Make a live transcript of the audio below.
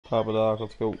Top of the dock,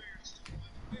 let's go. Go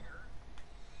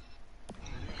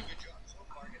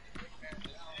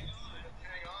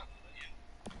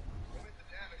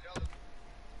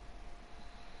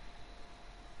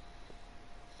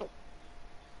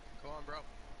on, bro.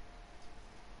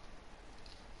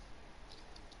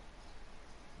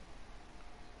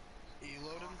 You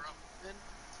load him, in?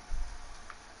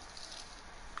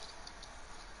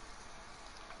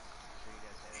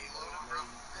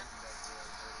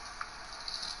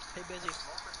 Hey, busy.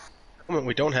 Moment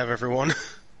we don't have everyone. I think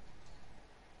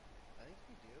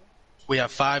we do. We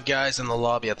have 5 guys in the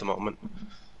lobby at the moment.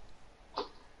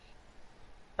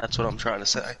 That's what I'm trying to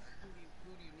say. Who do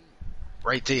you need?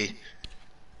 Right, D.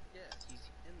 Yeah, he's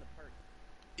in the party.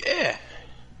 Yeah.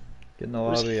 Get in the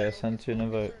Where's lobby, he? I sent you an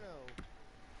invite.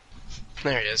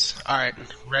 There he is. Alright,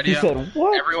 ready He up. said,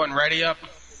 what? Everyone ready up.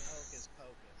 Hocus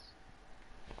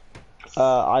pocus.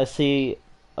 I see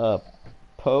a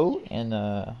Poe and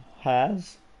a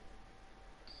Has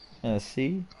and a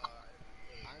C.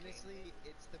 Honestly,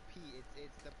 it's the P.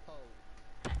 It's the Po.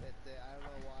 That I don't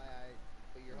know why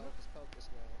but you're hocus pocus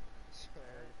now. So.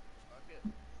 Fuck it.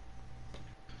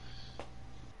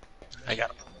 I got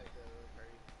him.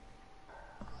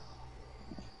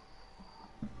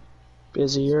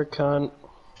 Busy, you're a cunt.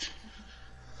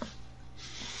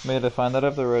 May they find that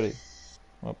if they're ready.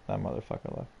 Oh, that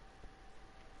motherfucker left.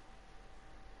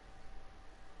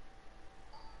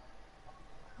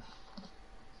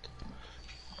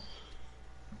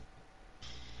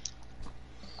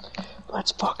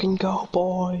 Let's fucking go,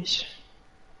 boys.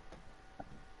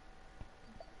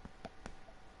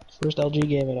 First LG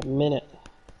game in a minute.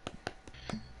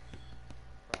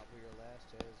 Probably your last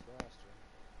as roster.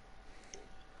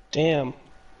 Damn.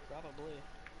 Probably.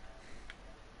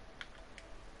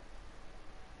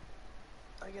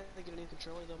 I gotta get a new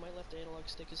controller though. My left analog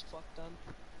stick is fucked on.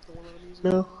 The one that I'm using.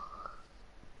 No.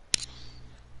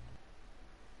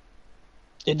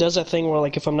 It does that thing where,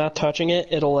 like, if I'm not touching it,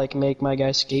 it'll, like, make my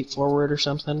guy skate forward or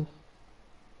something.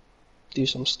 Do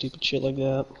some stupid shit like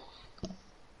that.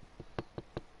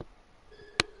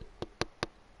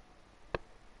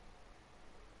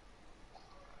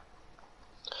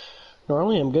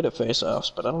 Normally I'm good at face-offs,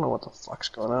 but I don't know what the fuck's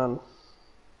going on.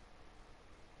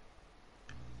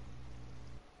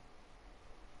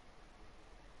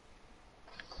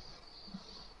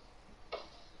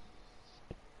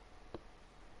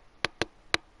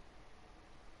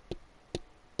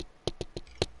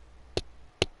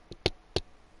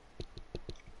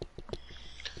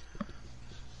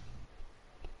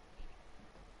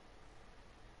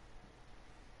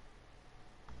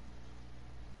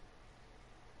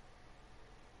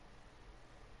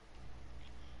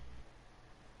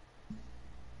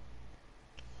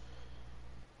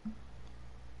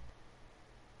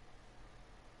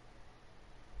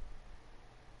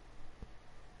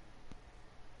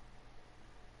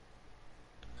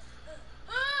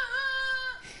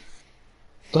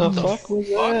 The fuck was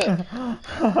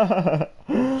that?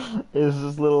 It's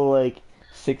this little like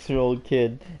 6-year-old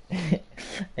kid,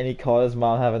 and he caught his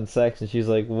mom having sex, and she's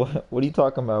like, "What? What are you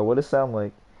talking about? What does it sound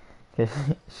like?"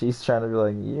 She's trying to be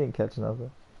like, "You didn't catch nothing."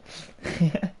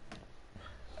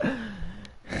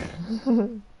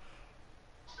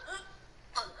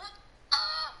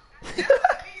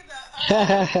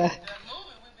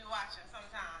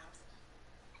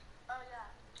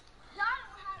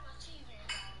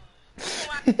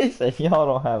 He said, "Y'all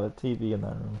don't have a TV in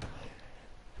that room."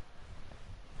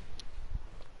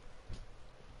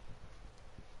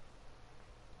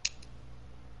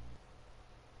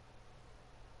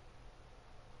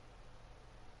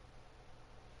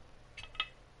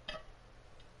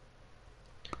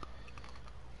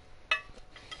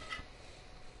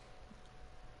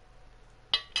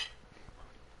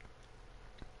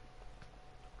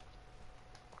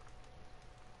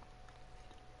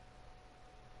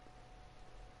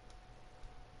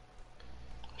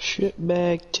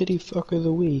 Shitbag titty fucker of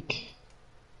the week.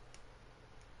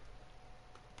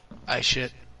 I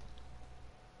shit.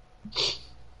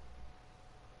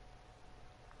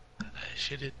 I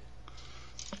shitted.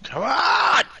 Come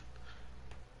on!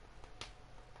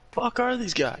 Fuck are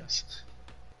these guys?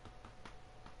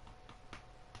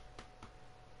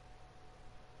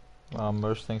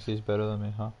 Merce thinks he's better than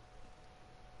me, huh?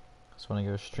 Just want to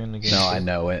go stream the game. No, I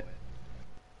know it.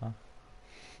 Huh?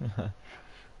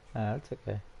 That's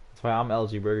okay. That's why I'm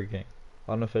LG Burger King.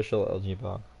 Unofficial LG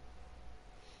blog.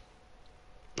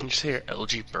 Did you say you're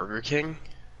LG Burger King?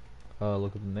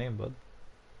 Look at the name, bud.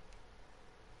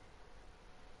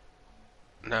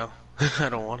 No, I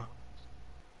don't wanna.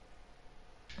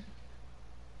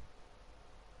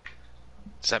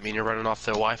 Does that mean you're running off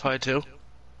the Wi-Fi too?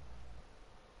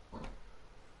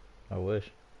 I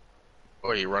wish.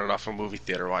 Or you run it off a movie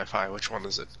theater Wi-Fi. Which one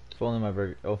is it? If only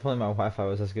if only my Wi-Fi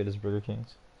was as good as Burger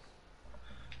King's.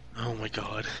 Oh my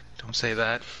god. Don't say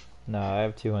that. No, I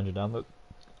have 200 download.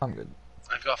 I'm good.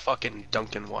 I've got fucking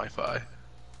Dunkin' Wi-Fi.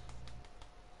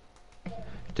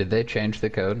 Did they change the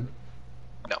code?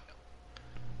 No.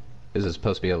 Is it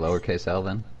supposed to be a lowercase L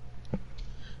then?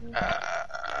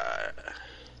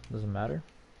 Doesn't matter.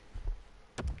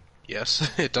 Yes,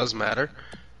 it does matter.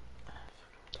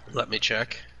 Let me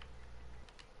check.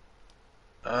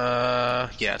 Yeah,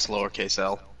 it's lowercase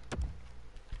L.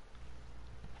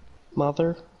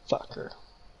 Motherfucker. Alright,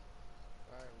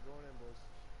 we're going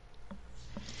in,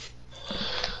 boys.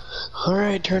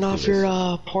 Alright, turn off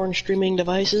your porn streaming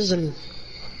devices and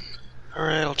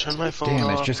Alright, I'll turn my phone Damn,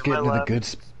 off. it's just my getting to the lap- good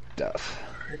stuff.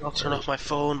 I'll turn off my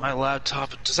phone, my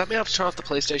laptop. Does that mean I have to turn off the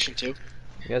PlayStation too?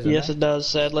 You guys in yes, there? it does,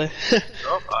 sadly.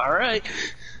 Oh, alright.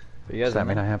 You guys Does that in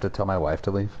mean there? I have to tell my wife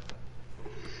to leave?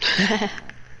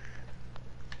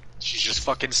 She's just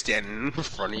fucking standing in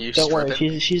front of you, Don't worry,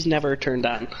 stripping. she's never turned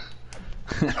on.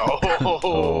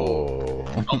 Oh.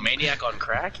 Oh. Maniac on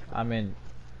crack? I mean,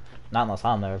 not unless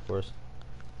I'm there, of course.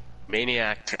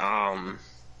 Maniac, he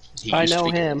I used to know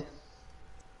be good. him.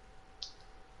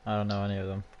 I don't know any of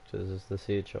them. This is the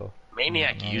CHO.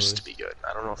 Maniac No, used really. to be good.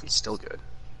 I don't know if he's still good.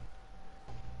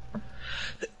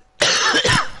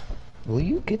 Will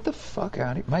you get the fuck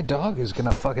out of here? My dog is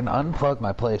gonna fucking unplug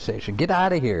my PlayStation. Get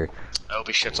out of here. I hope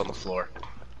he shits on the floor.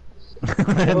 I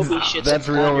hope he shits That's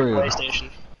on real your rude. PlayStation.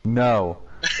 No.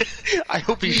 I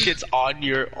hope he shits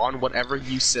on whatever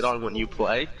you sit on when you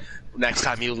play. Next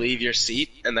time you leave your seat,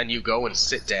 and then you go and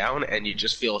sit down, and you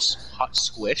just feel a hot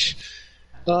squish.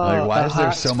 Like, why A is there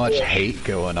hot so much squish. hate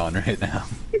going on right now?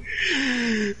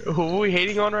 Who are we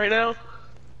hating on right now?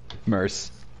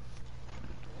 Merce.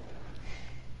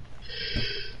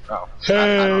 Oh, I don't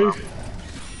know.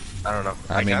 I don't know.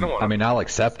 I don't want. I mean, I'll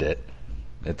accept it.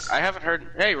 It's. I haven't heard.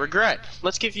 Hey, regret.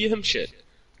 Let's give you him shit.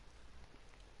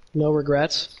 No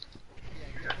regrets. Yeah,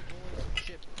 give the boys some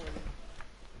shit before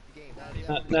the game. How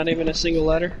do that Not even a single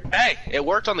letter. Hey, it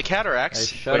worked on the cataracts.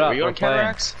 Hey, shut Wait, up, were you we're on playing.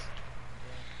 cataracts?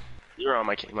 You were on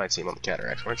my team on the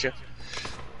cataracts, weren't you?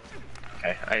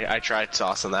 Okay, I tried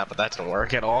tossing that, but that didn't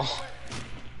work at all.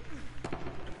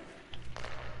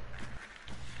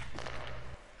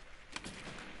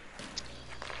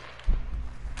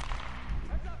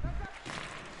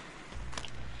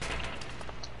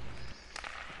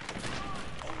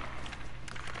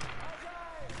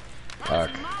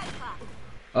 Fuck.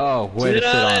 Oh, way to Sit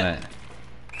sit on on it. it.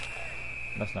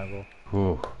 That's not cool.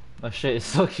 Whew. Oh shit,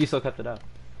 she still kept it out.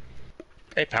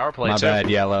 Hey, power play My too. bad,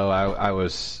 Yellow. I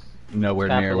was nowhere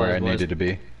near where I Capitalize, boys. needed to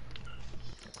be.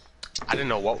 I didn't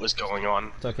know what was going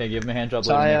on. It's okay, give him a hand job,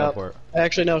 Tie let him make up. up for it.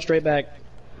 Actually, no, straight back.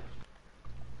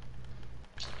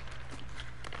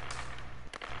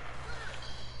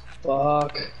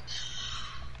 Fuck.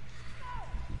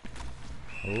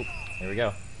 Oop, here we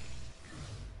go.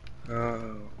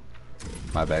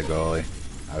 My bad, goalie.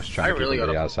 I was trying I to keep really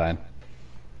everybody gotta- outside.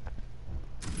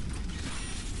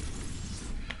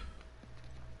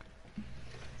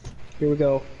 Here we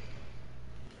go.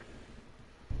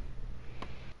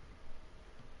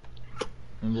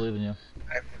 I believe in you.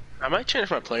 I might change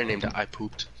my player name to I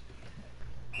Pooped.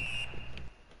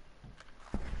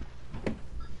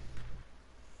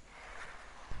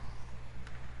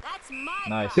 That's my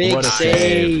Nice. Big What a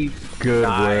save. Good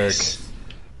Nice.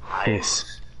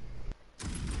 Nice.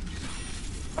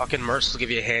 Fucking Merce will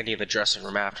give you a handy in the dressing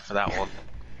room after for that one.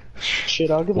 Shit,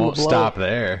 I'll give him Won't a blow. stop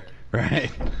there, right?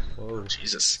 Whoa.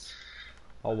 Jesus.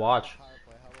 I'll watch. power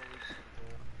play? How about we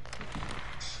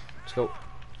Let's go.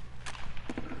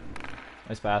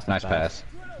 Nice pass. Nice pass.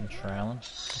 I'm trailing.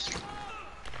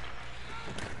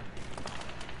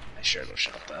 I sure no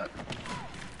shot that.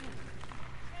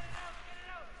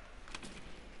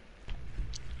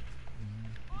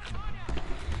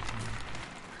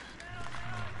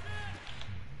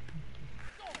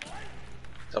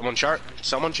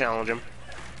 Someone challenge him.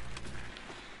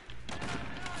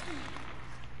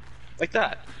 Like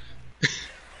that.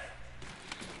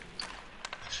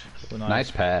 Oh,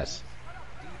 Nice pass.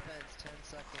 defense 10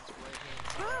 seconds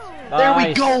right hand. There we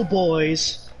Nice. go,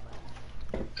 boys.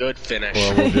 Good finish.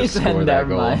 Or we'll He just said, score that "Never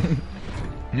goal.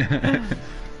 mind."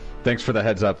 Thanks for the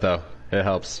heads up, though. It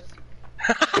helps.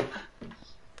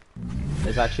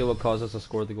 It's actually what caused us to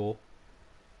score the goal.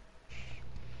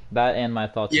 That and my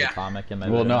thoughts Yeah. of the comic and my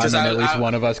Well, no, I Because mean, I- at least I-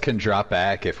 one of us can drop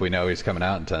back if we know he's coming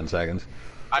out in 10 seconds.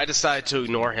 I decided to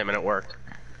ignore him and it worked.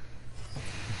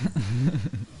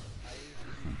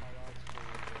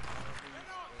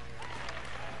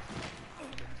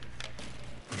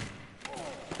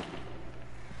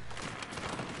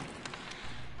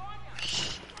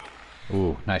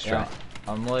 Ooh, nice try. Yeah,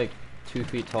 I'm like 2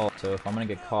 feet tall, so if I'm gonna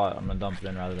get caught, I'm gonna dump it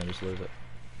in rather than just lose it.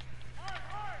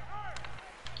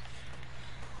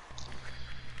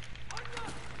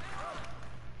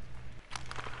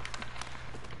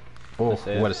 Oh,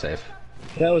 save. what a save.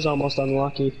 That was almost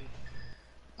unlucky.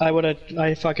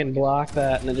 I fucking blocked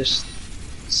that and it just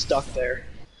stuck there.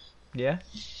 Yeah?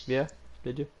 Yeah?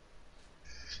 Did you?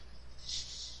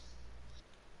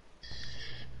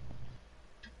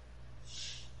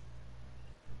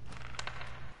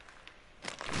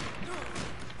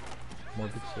 More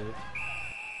good save.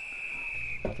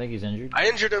 I think he's injured. I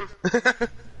injured him.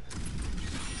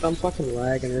 I'm fucking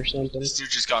lagging or something. This dude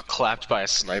just got clapped by a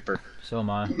sniper. So am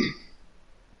I.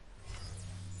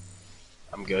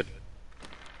 I'm good.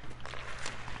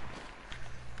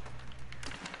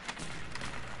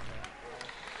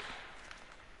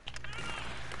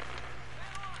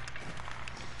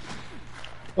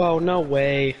 Oh, no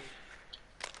way.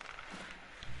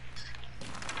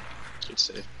 Good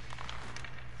save.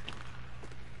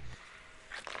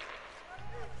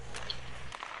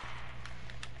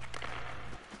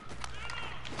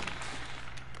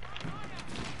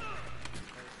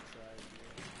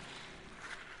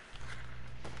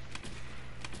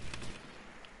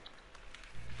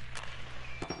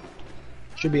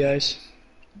 Should be ice.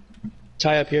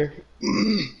 Tie up here.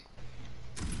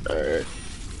 Alright.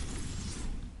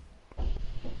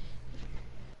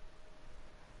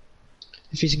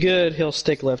 If he's good, he'll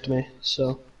stick lift me,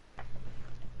 so.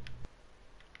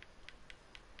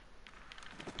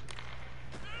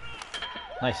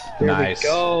 Nice. There we Nice.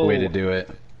 go. Way to do it.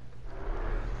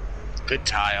 Good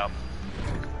tie up.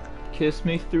 Kiss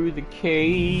me through the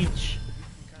cage.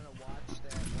 Kind of watch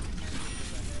that one-timer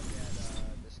because I have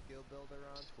that the skill builder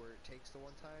on to where it takes the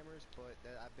one-timers, but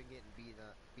I've been getting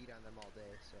beat on them all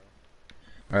day. So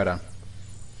Right on.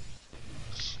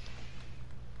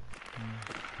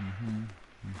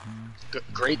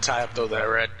 Great tie up though that I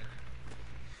read.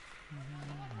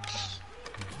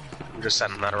 I'm just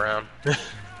sending that around.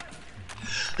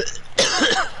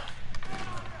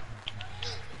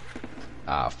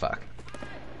 Ah, fuck.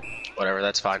 Whatever,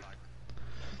 that's fine.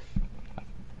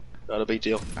 Not a big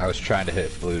deal. I was trying to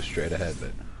hit blue straight ahead,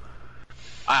 but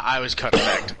I was cutting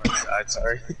back to my side,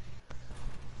 sorry.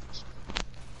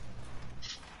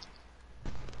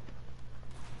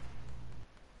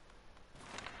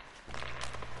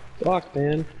 Block,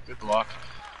 man. Good block.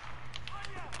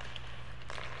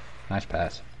 nice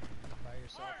pass. by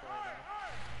yourself right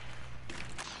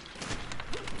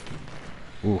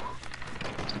now. Ooh,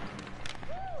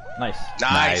 Nice.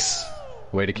 Nice.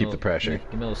 way to keep the pressure.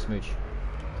 Give me a little smooch.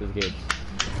 To the gates.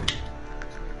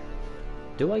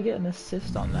 Do I get an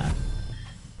assist on that?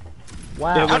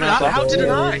 Wow. Yeah, How did it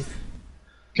not?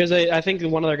 Because I think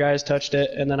one of their guys touched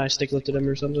it, and then I stick lifted him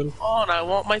or something. Oh, and I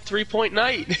want my 3-point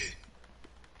night.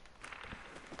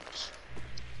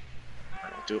 I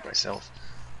don't do it myself.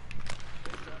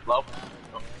 Low?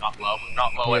 No, not low.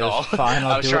 Not low at Yeah, all. fine,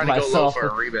 I'll I was do trying it to go low myself. for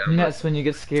a rebound. And but- that's when you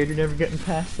get scared you're never getting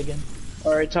past again.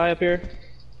 Alright, tie up here.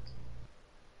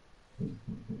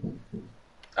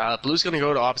 Blue's gonna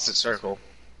go to opposite circle.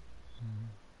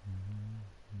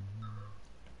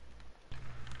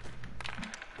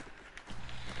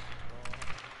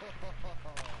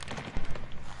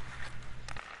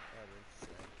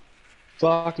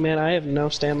 Fuck, man, I have no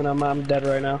stamina. I'm dead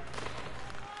right now.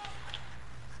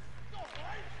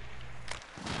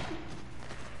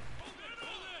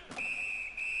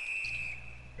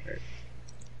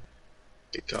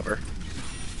 Good cover.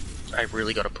 I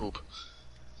really gotta poop.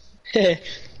 Heh.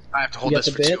 I have to hold You got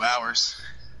this the for 2 bits? hours.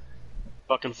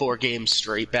 Fucking 4 games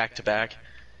straight, back to back.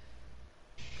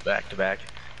 Back to back.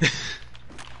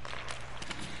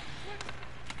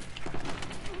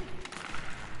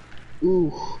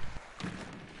 Ooh.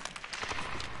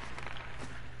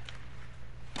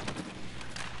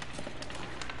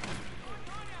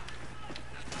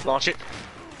 Launch it.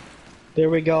 There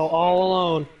we go, all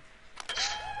alone.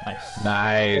 Nice. There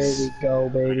Nice. we go,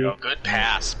 baby. Oh, good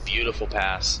pass. Beautiful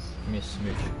pass. Give me a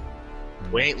smooch.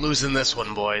 We ain't losing this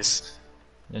one, boys.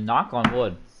 And knock on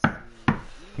wood.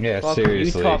 Yeah, Fuck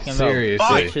seriously. you talking about?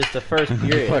 Seriously. It's just the first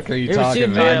period. fuck are you ever talking,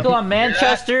 seen man? Miracle on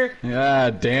Manchester? Yeah,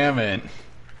 damn it.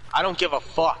 I don't give a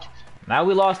fuck. Now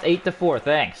we lost 8-4.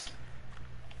 Thanks.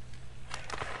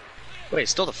 Wait,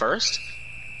 still the first?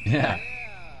 Yeah.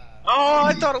 Oh,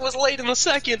 I thought it was late in the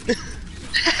second.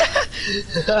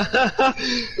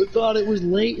 I thought it was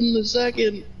late in the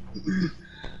second. Fucking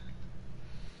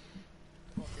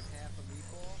half a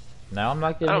meatball. Now I'm not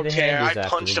I getting don't the care. handies I after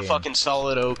punched the a game. fucking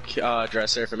solid oak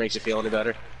dresser if it makes you feel any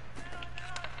better.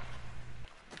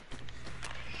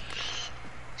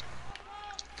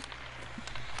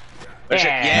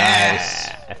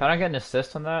 Yes! If I don't get an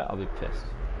assist on that, I'll be pissed.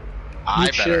 I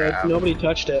You better should. have. Nobody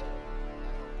touched it.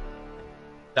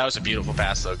 That was a beautiful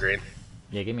pass, though, Green.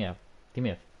 Yeah, give me a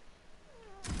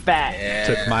fat. Yeah.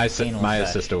 Took my Anal sex.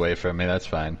 assist away from me. That's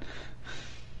fine.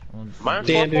 Mine are 12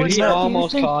 Damn, dude, points he now. almost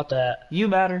Excuse me? caught that. You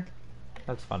matter.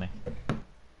 That's funny.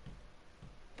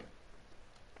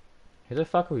 Who the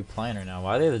fuck are we playing right now?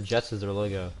 Why are they the Jets as their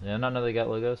logo? Did I not know they got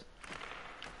logos?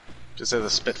 Just say the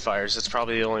Spitfires. It's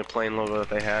probably the only plane logo that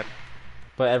they had.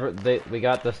 But we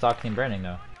got the stock team branding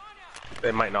though.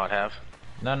 They might not have.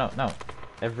 No.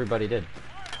 Everybody did.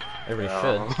 Everybody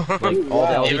No. should. Like all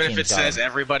the LG Even if teams it got says them.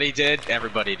 everybody did,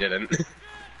 everybody didn't.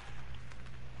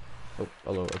 Oh,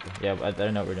 hello. Okay. Yeah, I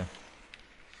didn't know what we're doing.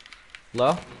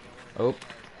 Low? Oh.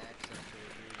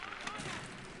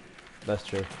 That's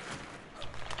true.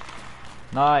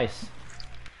 Nice.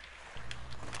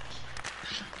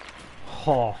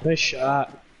 Oh. Nice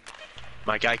shot.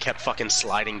 My guy kept fucking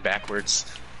sliding backwards.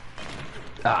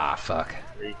 Ah, fuck.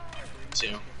 3,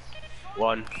 2,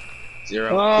 1, 0.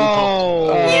 Oh!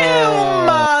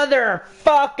 You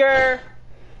motherfucker!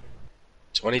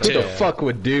 22. Who the fuck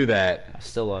would do that? I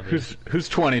still love you. Who's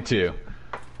 22?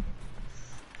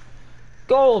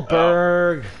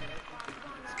 Goldberg!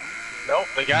 Nope,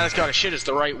 the guy that's got a shit is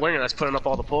the right winger that's putting up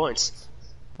all the points.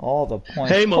 All the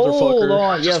points. Hey, Hold motherfucker.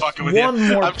 on, I'm just yes, fucking with you. one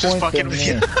more I'm just point fucking than with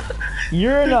me. you.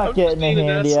 You're not I'm getting just a being an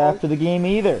handy asshole. after the game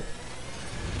either.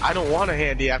 I don't want a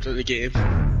handy after the game.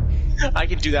 I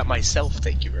can do that myself,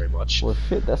 thank you very much. Well,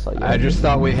 shit, that's all you I just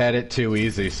thought we had it too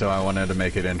easy, so I wanted to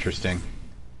make it interesting.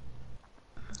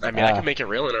 I mean, I can make it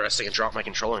real interesting and drop my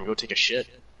controller and go take a shit.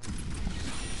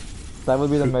 That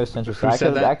would be the most interesting. who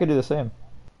said that? I could do the same.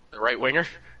 The right winger?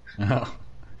 Oh.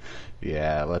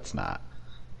 Yeah, let's not.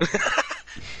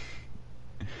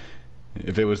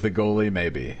 If it was the goalie,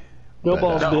 maybe. No But,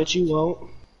 balls, No. bitch. You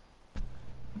won't.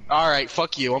 Alright,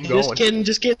 fuck you, I'm Just going. kidding.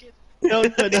 Just kidding. No, no,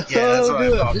 Yeah, that's what I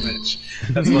thought, bitch.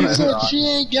 That's what I thought. she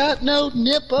ain't got no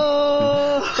nipple.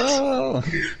 Oh.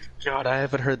 God, I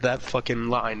haven't heard that fucking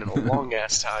line in a long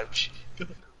ass time.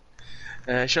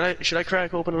 Should I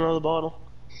crack open another bottle?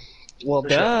 Well,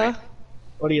 duh.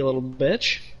 What are you, a little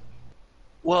bitch?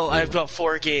 Well, I've got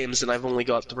 4 games and I've only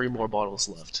got 3 more bottles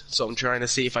left. So I'm trying to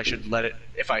see if I should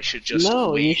just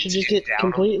No, wait you should just to get down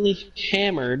 'em. completely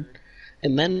hammered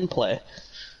and then play.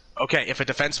 Okay, if a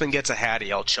defenseman gets a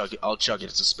hattie, I'll chug it.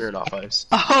 It's a Smirnoff Ice.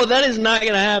 Oh, that is not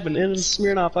gonna happen. It is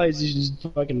Smirnoff Ice. You should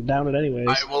just fucking down it anyways.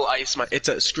 I will ice my. It's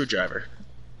a screwdriver.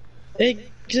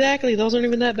 Exactly. Those aren't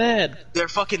even that bad. They're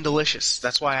fucking delicious.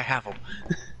 That's why I have them.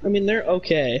 I mean, they're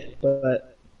okay, but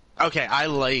Okay, I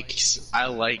like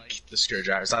the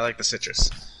screwdrivers. I like the citrus.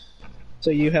 so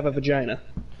you have a vagina.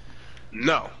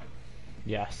 No,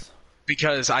 Yes.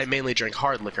 because I mainly drink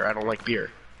hard liquor. I don't like beer.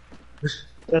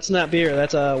 That's not beer.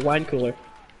 That's a wine cooler.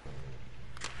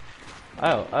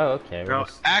 Oh, okay. No,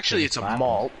 actually, it's a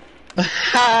malt.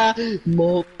 Ha!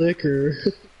 Malt liquor.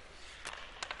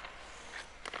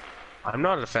 I'm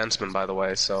not a defenseman, by the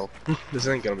way, so this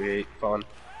ain't gonna be fun.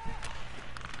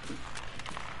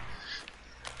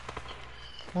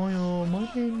 Oh,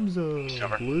 my name's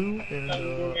Cover. Blue, and I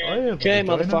have Okay,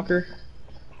 motherfucker.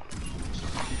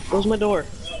 Close my door.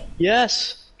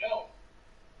 Yes.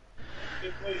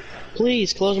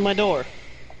 Please close my door.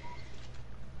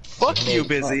 Fuck you,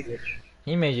 busy.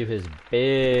 He made you his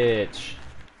bitch.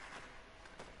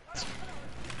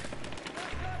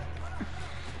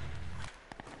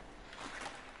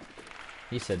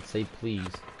 He said, "Say please,"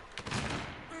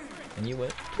 and you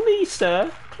went, "Please,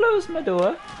 sir, close my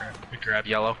door." Grab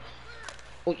yellow.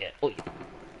 Oh yeah, oh yeah.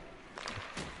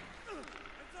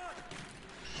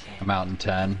 I'm out in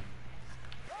 10.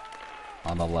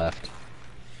 On the left.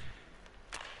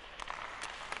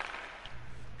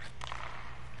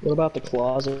 What about the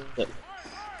closet?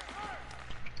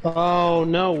 Oh,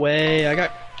 no way. I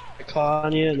got caught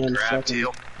on you and then Grab fucking...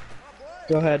 teal.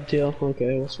 Go ahead, Teal.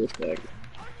 Okay, we'll switch back.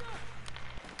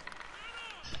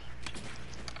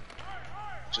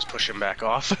 Just push him back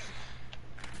off.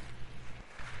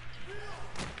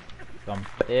 Dumb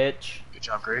bitch. Good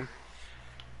job, Green.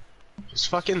 Just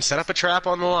fucking set up a trap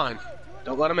on the line.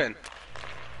 Don't let him in.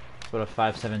 That's what a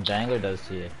 5'7" dangler does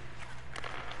to you.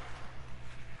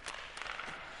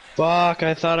 Fuck,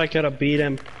 I thought I could have beat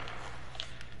him.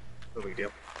 No big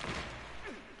deal.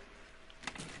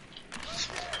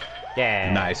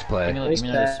 Yeah. Nice play. Give me, Nice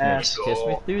give me another pass. switch. Kiss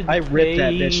me through the I ripped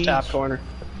that bitch face. top corner.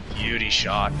 Beauty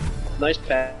shot. Nice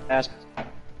pass.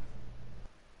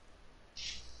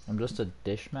 I'm just a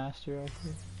dish master out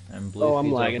here, and Blue Oh, I'm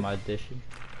feeds off lagging. my dishy.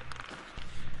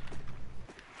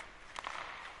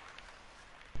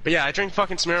 But yeah, I drink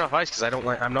fucking Smirnoff Ice because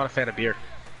I'm not a fan of beer.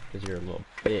 Cause you're a little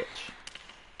bitch.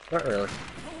 Not really.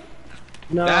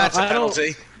 No, That's a I don't.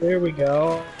 penalty. There we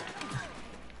go.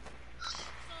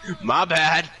 My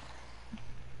bad.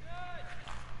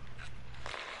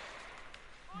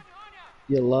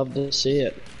 You love to see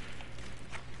it.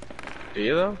 Do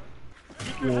you though?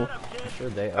 No. I'm sure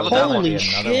they. Holy that might be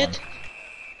shit. another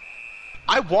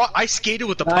one. I skated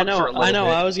with the puck I for a know. little I know.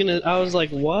 bit. I was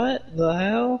like, what the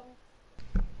hell?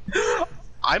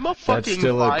 I'm a That's fucking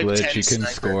still a 5'10" glitch. You can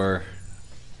sniper. score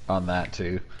on that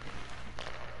too.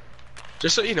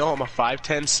 Just so you know, I'm a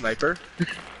 5'10" sniper,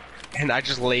 and I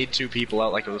just laid 2 people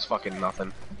out like it was fucking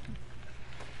nothing.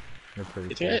 You're pretty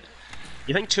You cool. think,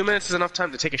 you think 2 minutes is enough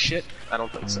time to take a shit? I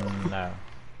don't think so. No.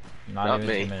 Not Not even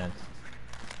me. 2 minutes.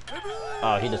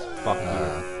 Oh, he just fucked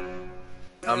me.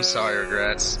 I'm sorry,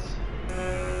 regrets.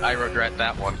 I regret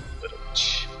that one.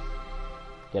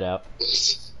 Get out.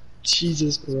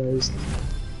 Jesus Christ.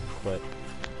 Quit.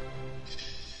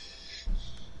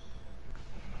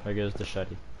 There goes the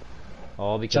Shetty.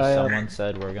 All because Jaya. someone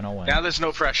said we're gonna win. Now there's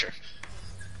no pressure.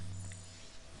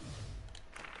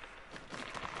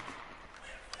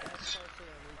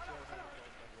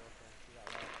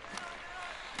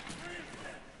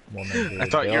 Woman, I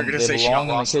thought you were gonna they say she got belong in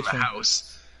the lost in the kitchen.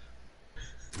 house.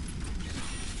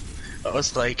 I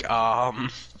was like,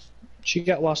 She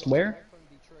got lost where? From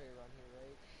Detroit around here,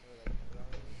 right?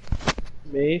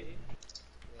 Or like around here. Me?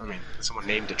 I mean, someone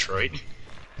named Detroit.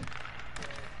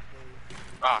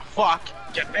 Ah, fuck!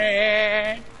 Get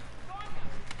there!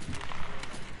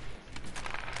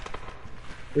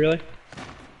 Really?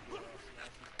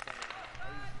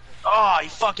 Oh, he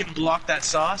fucking blocked that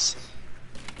sauce.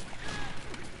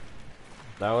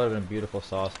 That would have been beautiful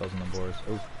sauce if I was on the boards.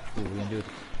 Ooh, we gonna do it.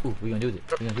 Ooh, we gonna do it.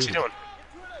 We gonna do What's he it. doing?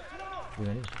 We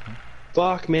gonna do it. Huh?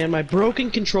 Fuck, man, my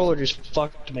broken controller just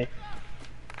fucked me.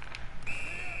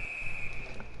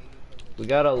 We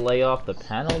gotta lay off the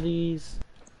penalties.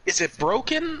 Is it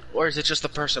broken, or is it just the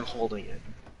person holding it?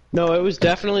 No, it was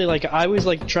definitely like I was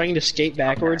like trying to skate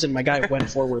backwards and my guy went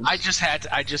forward. I just had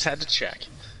to check.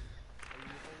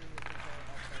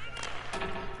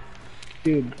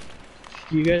 Dude,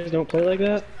 you guys don't play like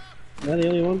that? Am I the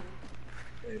only one?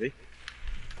 Maybe.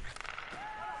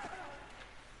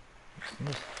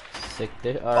 Sick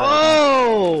dish.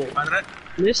 Oh! Find it?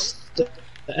 Missed the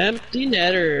empty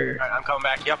netter. Alright, I'm coming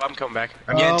back. Yep, I'm coming back.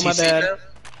 I'm Oh, getting my TC bad. now.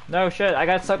 No shit, I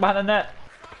got stuck behind the net.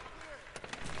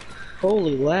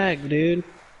 Holy lag, dude.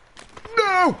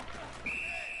 No!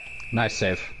 Nice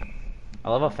save. I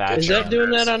love a fast. Is that doing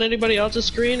that on anybody else's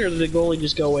screen, or did the goalie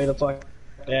just go away to fuck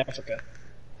Africa?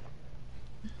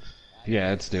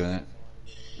 Yeah, it's doing it.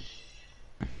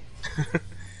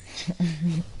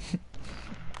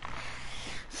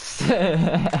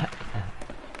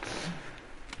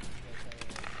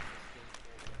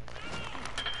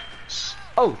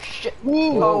 Oh shit!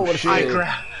 Ooh, Oh, what a I, shit!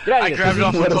 gra- Get out of I here, grabbed it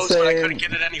off the what a post, but I save. couldn't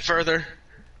get it any further.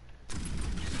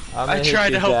 I'm I gonna hit tried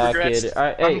you, to help Jack, regrets. kid. All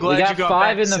right, I'm hey, glad we got you got 5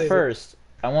 back in the to save it. first.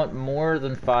 I want more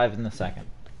than 5 in the second.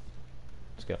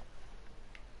 Let's go.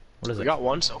 What is We it? got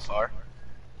 1 so far.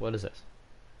 What is this?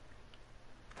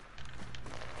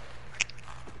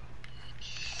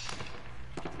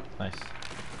 Nice.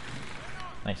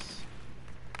 Nice.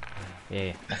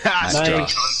 Yeah. Nice Nice. job.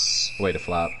 Way to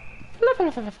flop.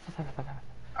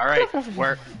 Alright,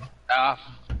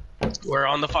 we're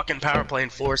on the fucking power play in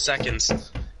 4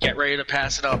 seconds. Get ready to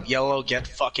pass it up. Yellow, get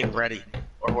fucking ready.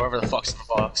 Or whoever the fuck's in the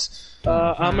box.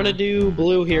 I'm gonna do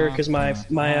blue here because my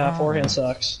forehand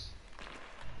sucks.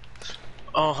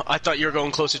 Oh, I thought you were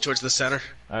going closer towards the center.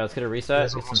 Alright, let's get a reset.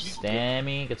 There's Get some almost people.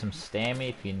 stammy. Get some stammy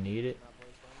if you need it.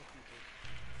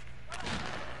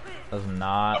 That's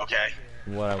not Okay.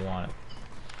 what I wanted.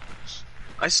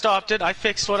 I stopped it. I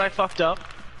fixed what I fucked up.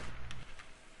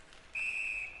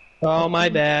 Oh my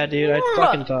bad, dude. I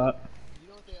fucking thought.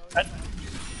 I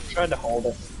tried to hold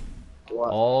it.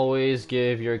 Always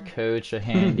give your coach a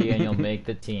handy and you'll make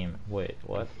the team. Wait,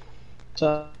 what?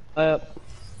 So,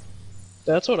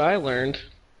 that's what I learned.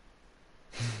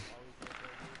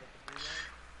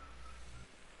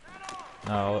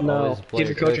 No, No, always play give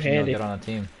your coach a and you'll handy. get on a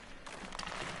team.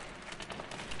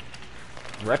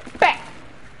 Rip back!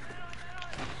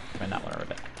 I not want to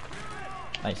rip it.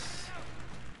 Nice.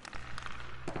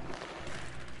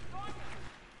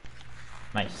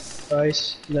 Nice.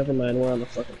 Nice. Never mind. We're on the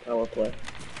fucking power play.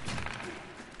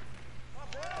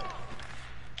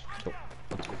 Go.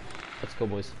 Let's go,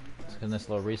 boys. Let's get this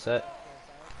little reset.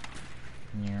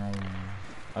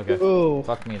 Okay. Ooh.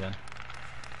 Fuck me then.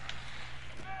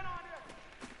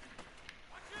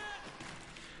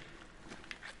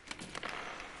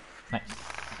 Nice.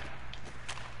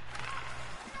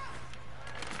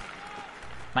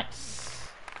 Nice.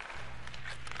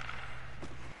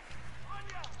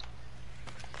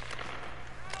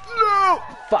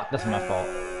 fuck, that's my fault.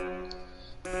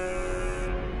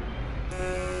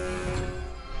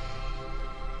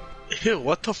 Ew,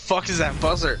 what the fuck is that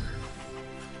buzzer?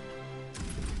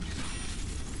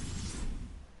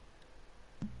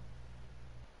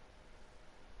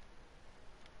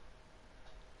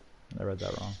 I read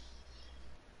that wrong.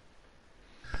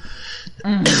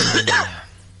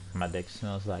 My dick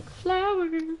smells like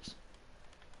flowers.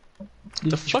 The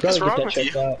You fuck should is probably wrong get with that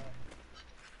you? checked out.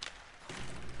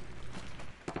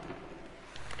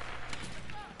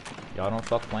 Y'all don't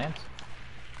fuck plants?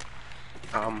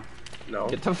 No.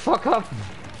 Get the fuck up! You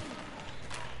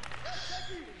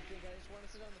think I just want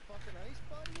to sit on the fucking ice,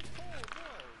 buddy? It's cold,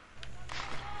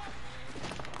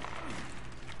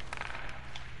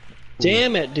 no.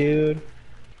 Damn it, dude.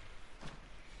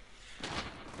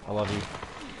 I love you.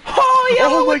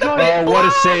 Oh my god! Oh, what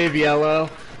a save, Yellow.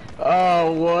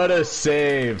 Oh, what a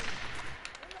save.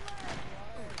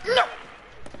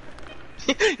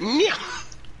 Yeah.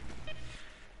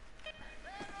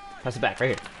 Pass it back, right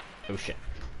here. Oh shit.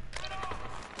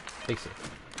 Big save.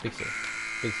 Big save.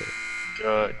 Big save.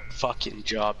 Good fucking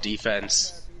job,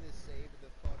 defense. That'd be the save of the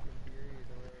fucking period,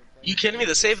 or like, You kidding me?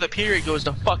 The save of the period goes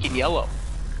to fucking Yellow.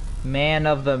 Man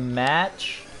of the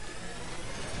match?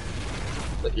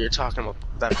 You're talking about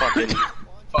that fucking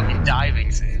fucking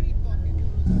diving save. any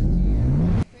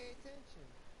fucking pay attention.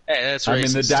 Hey, that's I racist.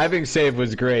 mean, the diving save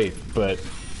was great, but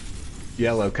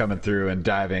Yellow coming through and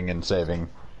diving and saving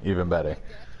even better.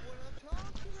 That's what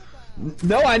I'm talking about.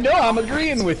 No, I know, I'm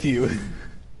agreeing with you.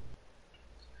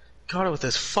 Got it with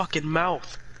his fucking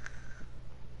mouth.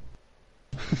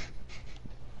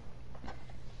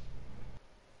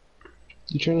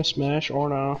 You trying to smash or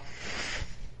no?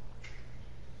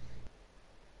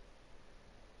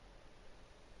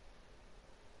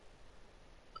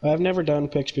 I've never done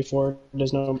picks before.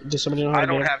 Does somebody know how I to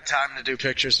do don't it? have time to do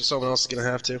pictures, so someone else is gonna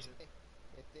have to. If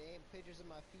they ain't pictures of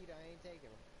my feet, I ain't taking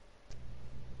them.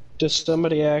 Does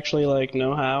somebody actually like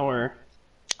know how or?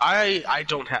 I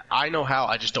don't have. I know how.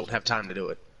 I just don't have time to do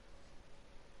it.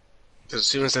 Because as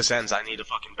soon as this ends, I need to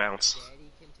fucking bounce.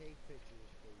 Daddy can take pictures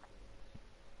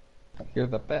for you. You're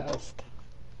the best.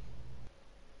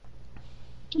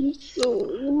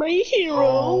 You're my hero.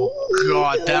 Oh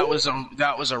god, that was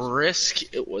a risk.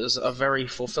 It was a very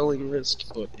fulfilling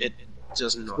risk, but it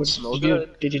does not smell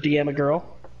good. Did you DM a girl?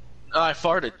 I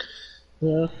farted.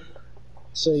 Yeah.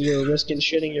 So you're risking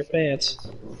shitting your pants.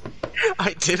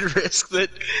 I did risk that.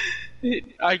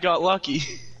 I got lucky.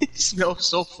 It smells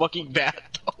so fucking bad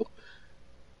though.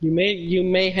 You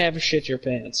may have shit your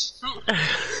pants.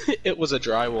 It was a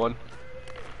dry one.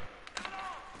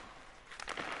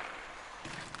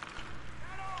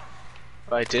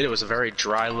 But I did. It was a very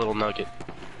dry little nugget.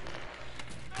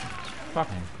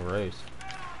 Fucking gross.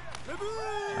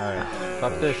 Alright,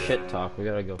 fuck this shit talk, we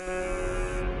gotta go.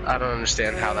 I don't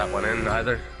understand how that went in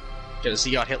either. Because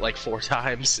he got hit like 4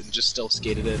 times and just still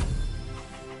skated in.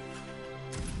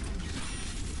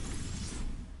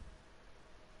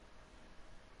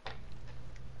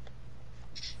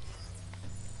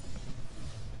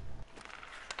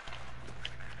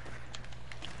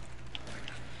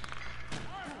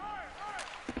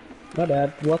 My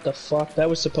bad. What the fuck? That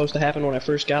was supposed to happen when I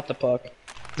first got the puck.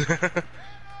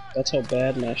 That's how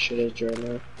bad my shit is right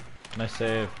now. Nice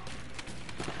save.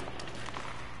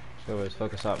 Let's go, boys.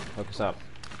 Focus up. Focus up.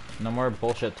 No more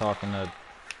bullshit talking to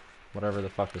whatever the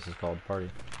fuck this is called. Party.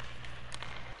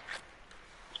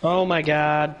 Oh my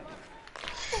god.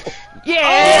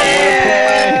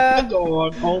 Yeah!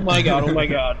 Oh my god, oh my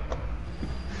god.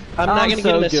 I'm not I'm gonna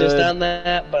so get an assist good. on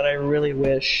that, but I really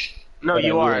wish. No, But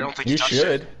you I are. would. I don't think You touched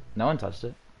should. it. No one touched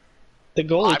it. The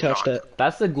goalie I'm touched not. it.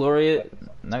 That's the glory.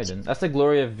 No, you didn't. That's the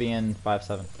glory of being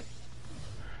 5'7".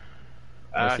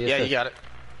 Where's the Yeah, you assist? got it.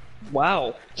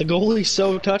 Wow. The goalie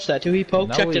so touched that too. He poke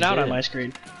No, checked he it out on didn't. my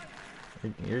screen.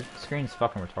 Your screen's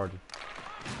fucking retarded.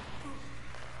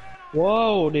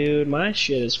 Whoa, dude. My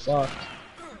shit is fucked.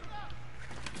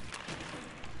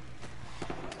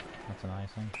 That's an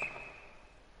icing.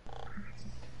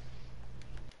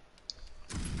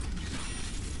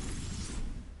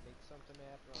 Make something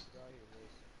happen, I'll draw you,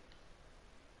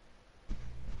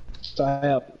 Liz. Tie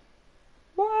up.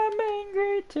 Why being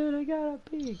great till they gotta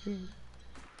be great?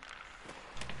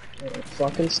 Oh,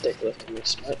 fucking stick lifting me,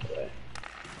 smart play.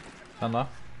 Done low.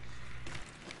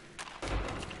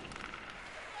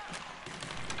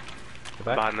 Go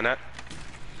back. Behind the net.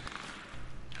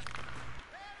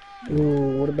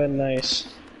 Ooh, would have been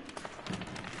nice.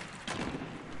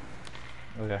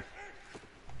 Okay.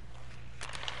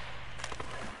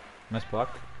 Nice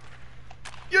block.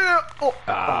 Yeah! Oh!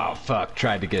 Oh, fuck.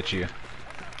 Tried to get you.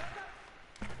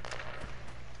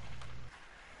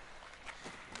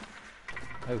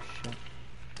 Oh shit.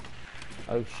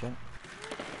 Oh shit.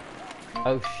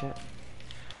 Oh shit.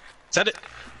 Send it.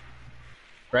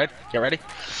 Red, get ready.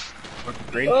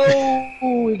 Green.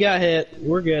 Oh, we got hit.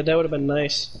 We're good. That would have been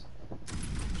nice.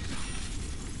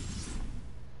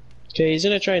 Okay, he's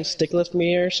gonna try and stick lift me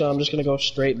here, so I'm just gonna go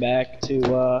straight back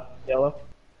to yellow.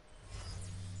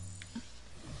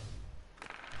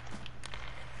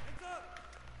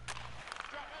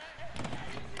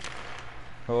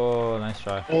 Oh, nice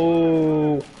try.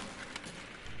 Oh,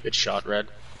 Good shot, Red.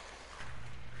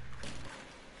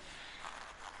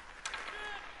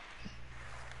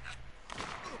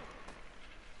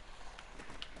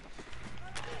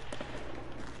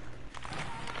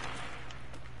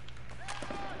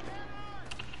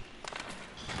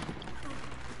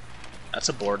 That's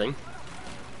a boarding.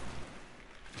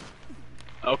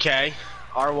 Okay.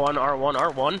 R1, R1,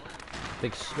 R1.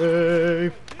 Big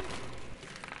save.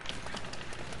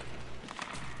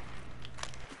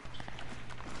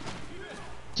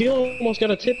 Teal almost got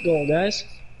a tip goal, guys.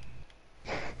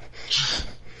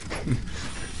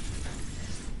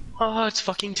 Oh, it's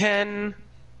fucking 10.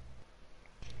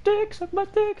 Dick, suck my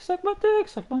dick, suck my dick,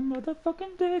 suck my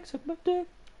motherfucking dick, suck my dick.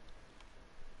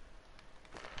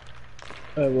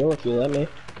 I will if you let me.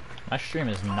 My stream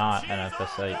is not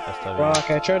NFSA SW.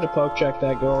 Rock, I tried to poke check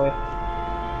that goalie.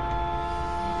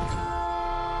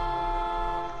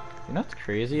 You know what's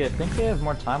crazy? I think they have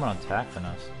more time on attack than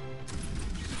us.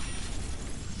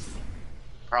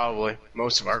 Probably.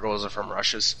 Most of our goals are from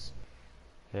rushes.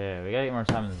 Yeah, we gotta get more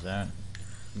time in the zone.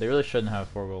 They really shouldn't have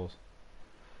 4 goals.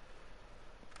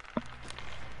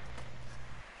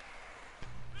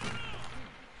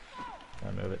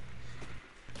 Gotta move it.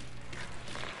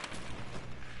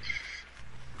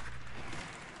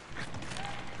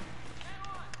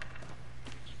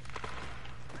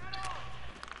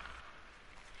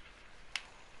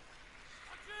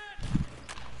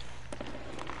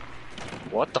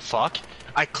 What the fuck?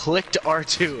 I clicked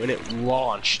R2 and it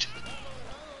launched.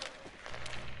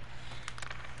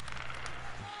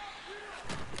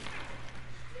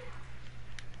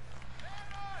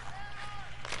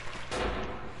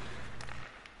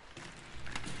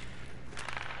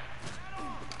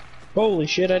 Holy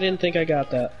shit, I didn't think I got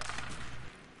that.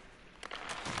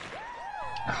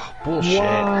 Bullshit.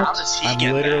 How does he I'm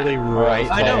get literally right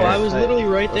I know, there. I was literally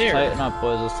right Let's there. tighten up,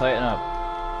 boys. Let's tighten up.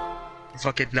 that?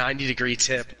 Fucking 90-degree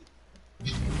tip.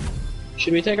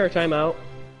 Should we take our time out?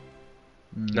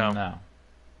 No. No.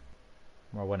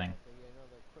 We're winning. So yeah,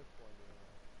 another quick one.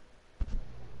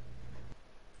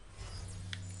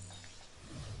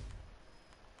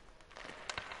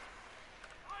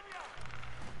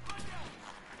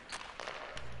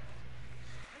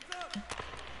 You know.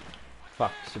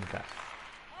 Fuck, super fast.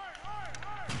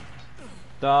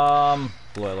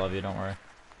 Blue, I love you, don't worry.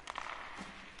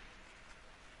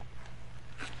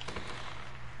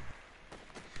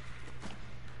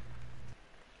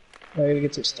 I gotta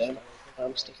get some stamina.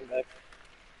 I'm sticking back.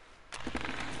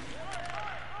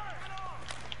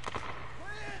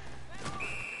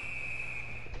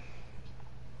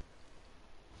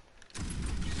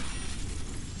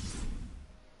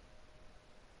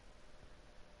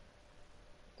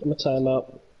 I'm a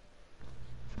timeout.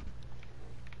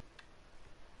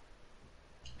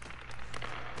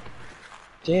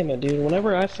 Damn it, dude.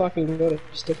 Whenever I fucking go to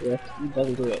stick lift, he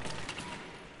doesn't do it.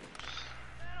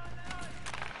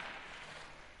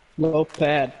 Low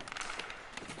pad.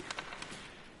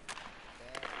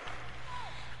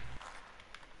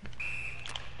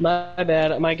 My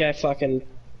bad. My guy fucking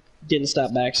didn't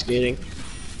stop back skating.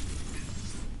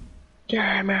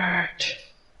 Damn it.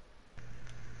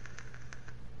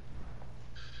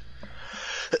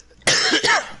 They're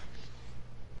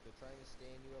trying to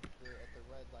stand you up at the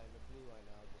red line, the blue line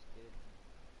now. Just get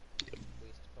it.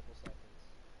 Waste a couple seconds.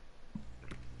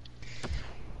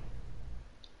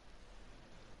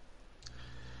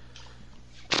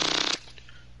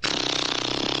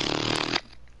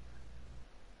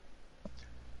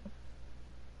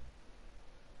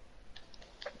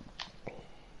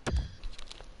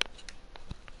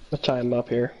 A time up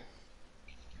here.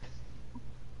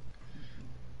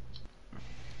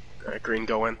 Alright, green,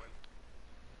 go in.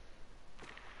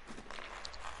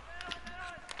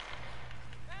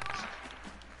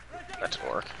 That didn't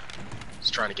work. I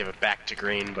was trying to give it back to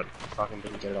green, but fucking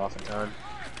didn't get it off in time.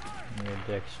 Your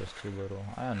dick's just too little.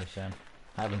 I understand.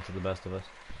 Happens to the best of us.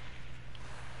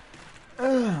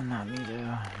 Not me, though.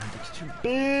 My dick's too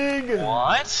big!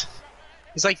 What?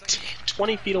 He's like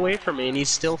 20 feet away from me and he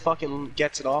still fucking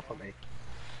gets it off of me.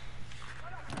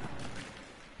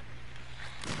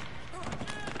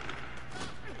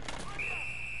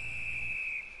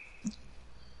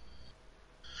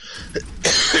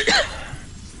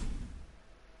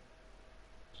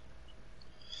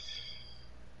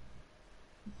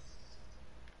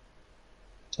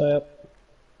 Yep.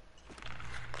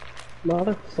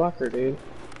 Motherfucker, dude.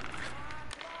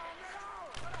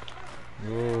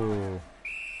 Whoa.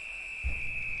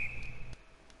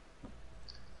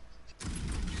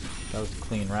 That was a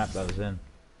clean wrap that was in.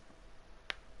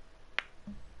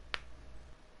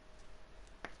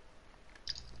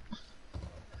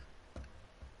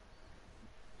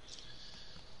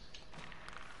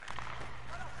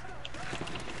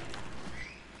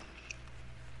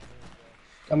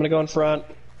 I'm gonna go in front.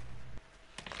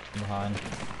 Behind.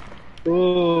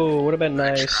 Ooh, would have been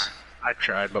nice. I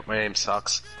tried, but my aim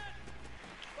sucks.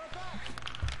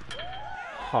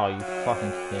 Oh, you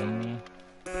fucking kidding me?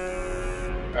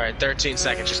 Alright, 13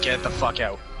 seconds. Just get it the fuck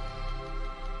out.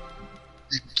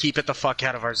 Keep it the fuck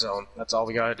out of our zone. That's all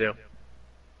we gotta do.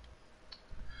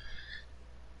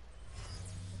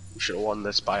 We should have won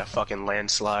this by a fucking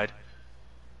landslide.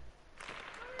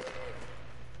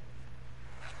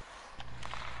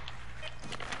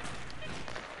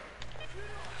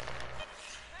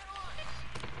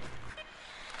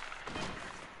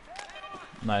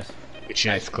 Nice. Good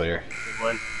shit. Nice clear. Good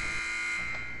win.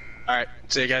 Alright,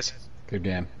 see you guys. Good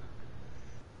game.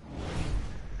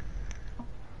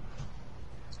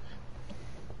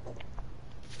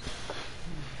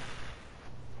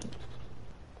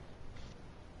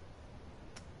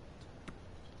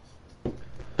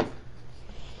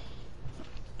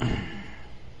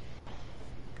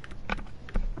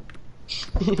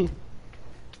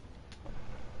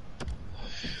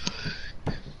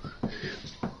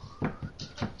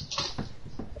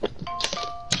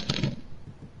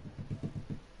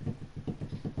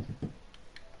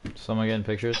 Someone getting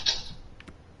pictures?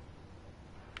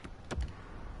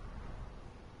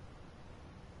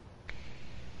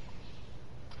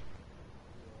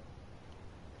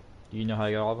 Do you know how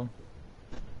you got all of them?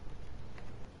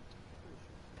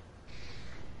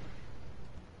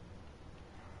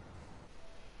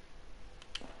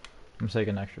 I'm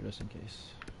taking extra just in case.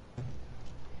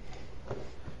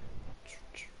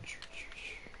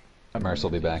 Merce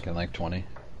will be back in like 20.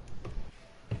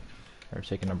 We're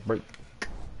taking a break.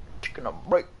 Taking a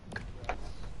break.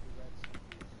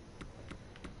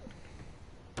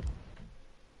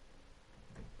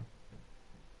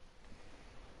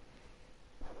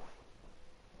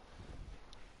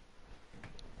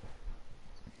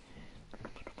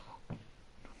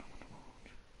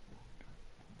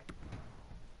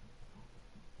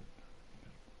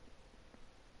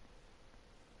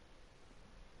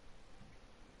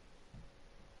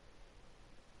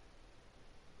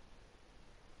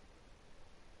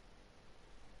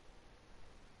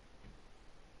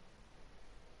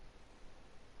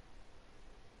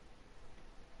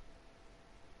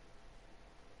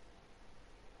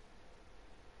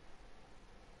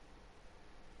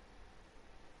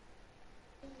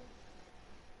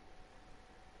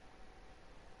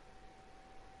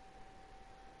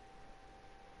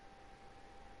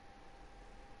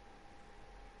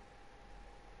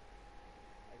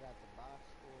 I got the box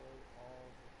score, all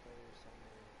the players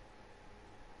somewhere.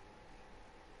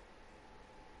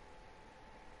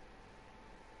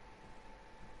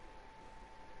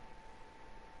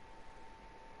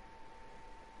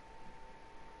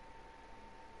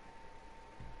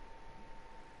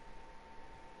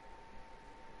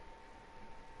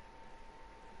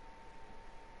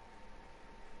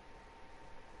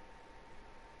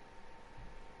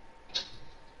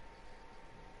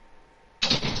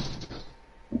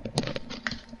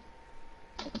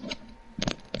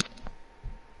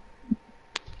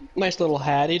 Nice little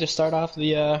Hattie to start off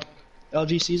the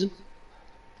LG season.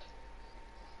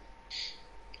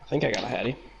 I think I got a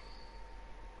Hattie.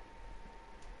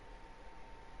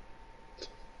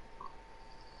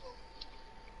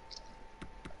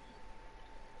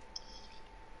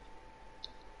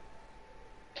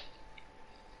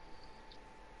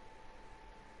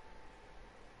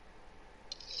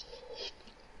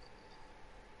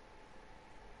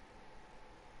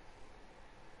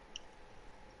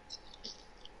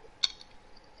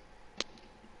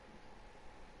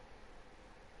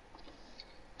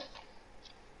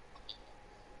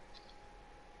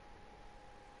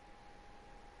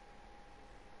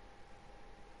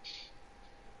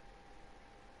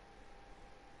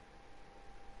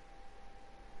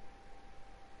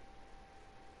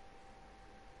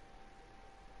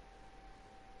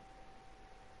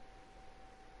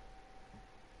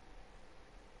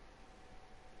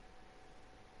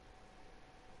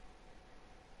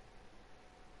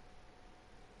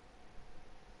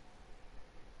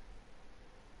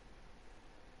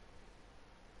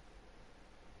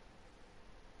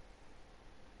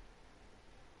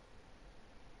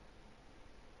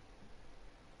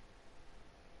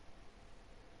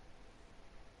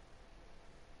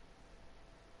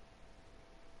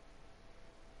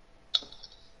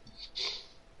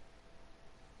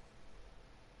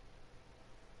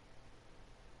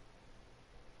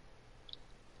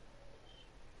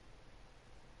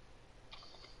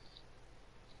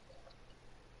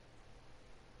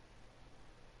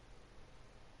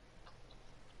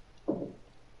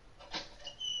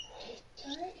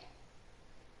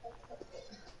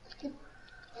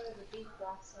 beef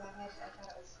broth, so I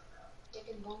thought it was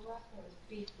chicken bone broth, but it was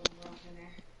beef bone broth in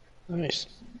there. Nice.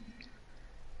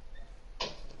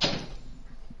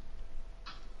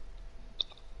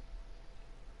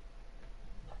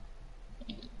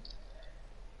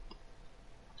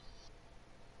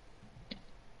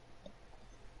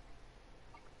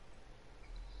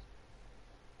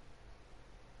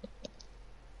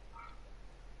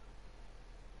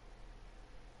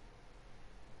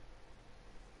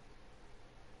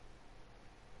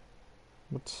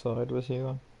 What side was he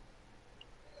on?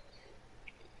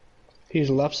 He's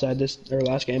left side this or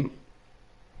last game.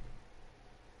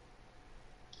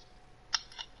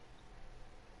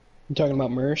 You talking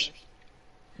about Merce?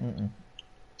 Mm-mm.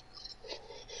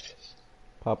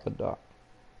 Papa Doc.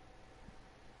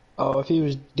 Oh, if he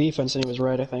was defense, then he was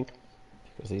right, I think.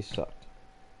 Because he sucked.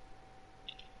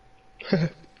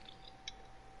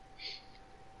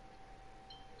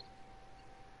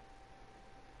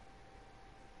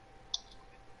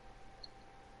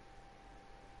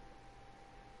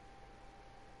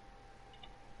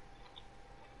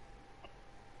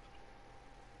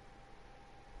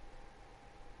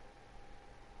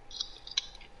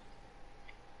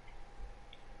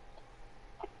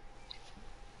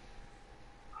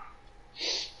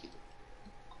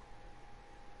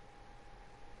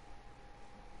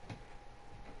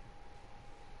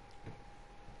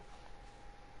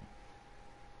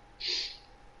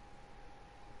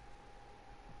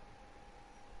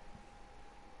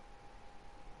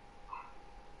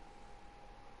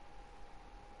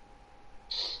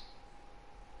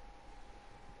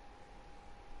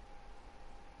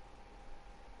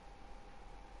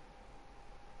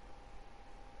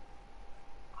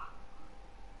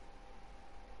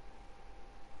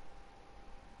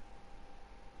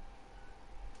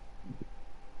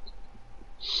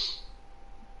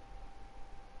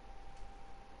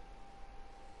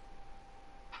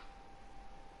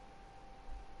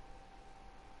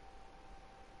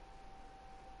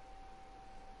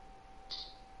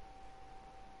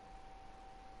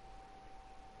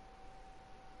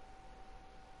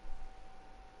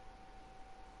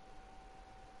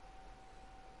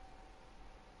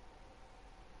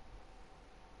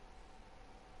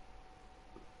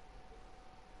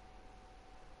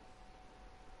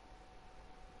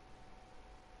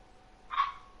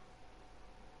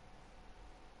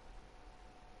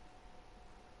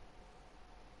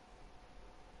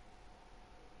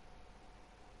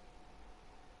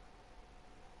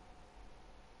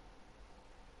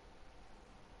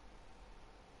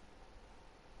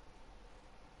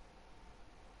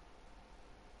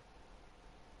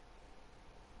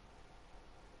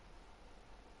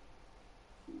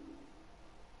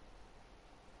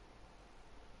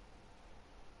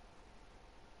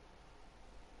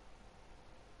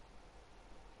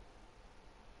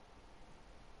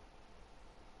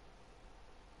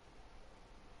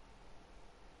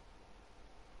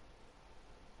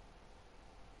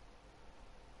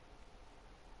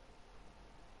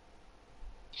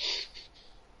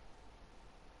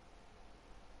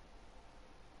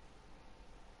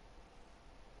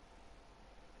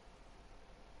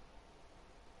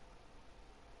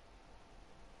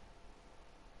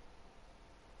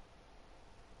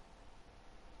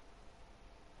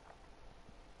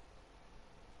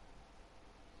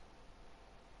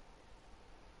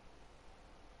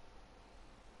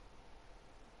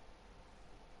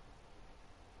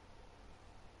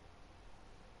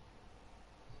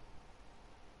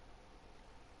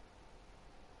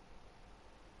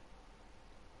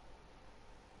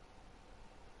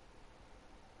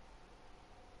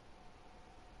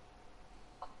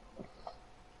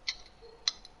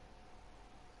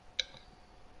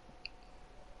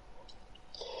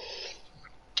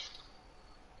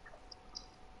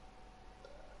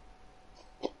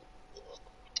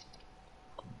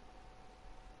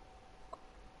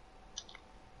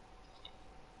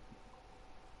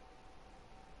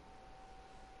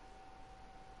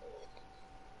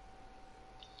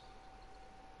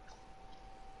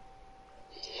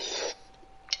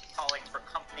 Calling for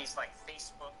companies like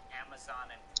Facebook, Amazon,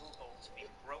 and Google to be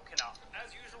broken up. As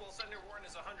usual, Senator Warren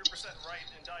is 100% right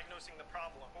in diagnosing the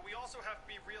problem. But we also have to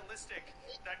be realistic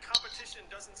that competition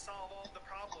doesn't solve all the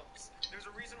problems. There's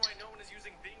a reason why no one is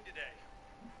using Bing today.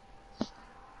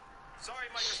 Sorry,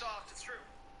 Microsoft, it's true.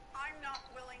 I'm not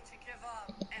willing to give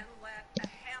up and let a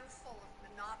handful of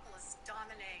monopolists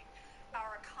dominate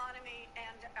our economy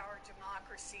and our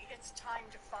democracy. It's time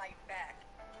to fight back.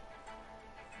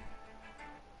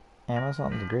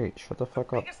 Amazon's great. Shut the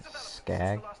fuck up, Biggest development since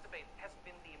skag. the last debate has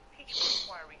been the impeachment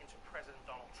inquiry into President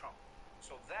Donald Trump.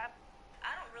 So that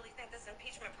I don't really think this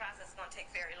impeachment impeachment process is going to take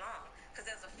very long. Because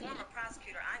as a former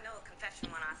prosecutor, I know a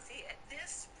confession when I see it.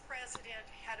 This president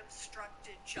had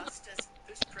obstructed justice.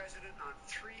 This president, on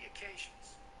three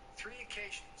occasions,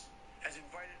 has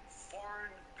invited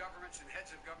foreign governments and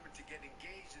heads of government to get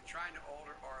engaged in trying to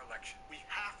alter our election. We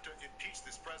have to impeach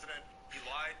this president. He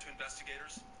lied to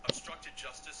investigators, obstructed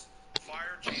justice,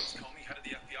 fired James Comey, head of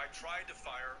the FBI, tried to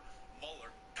fire Mueller.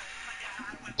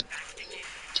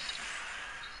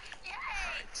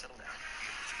 Alright, settle down.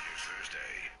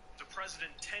 Thursday. The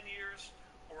president 10 years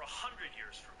or 100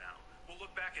 years from now will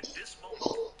look back at this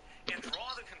moment and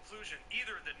draw the conclusion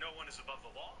either that no one is above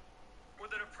the law or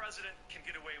that a president can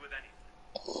get away with anything.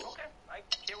 Okay, I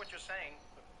hear what you're saying,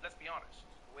 but let's be honest.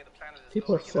 The way the planet is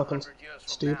People are going, fucking 100 years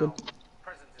from stupid. now, the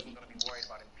president isn't going to be worried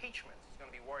about impeachment. He's going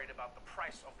to be worried about the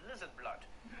price of lizard blood.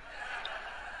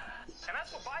 And as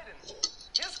for Biden,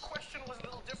 his question was a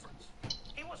little different.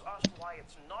 He was asked why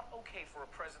it's not okay for a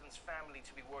president's family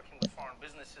to be working with foreign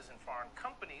businesses and foreign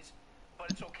companies, but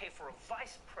it's okay for a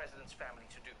vice president's family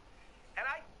to do. And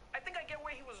I think I get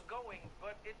where he was going,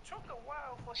 but it took a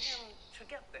while for him to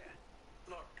get there.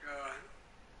 Look,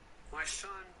 my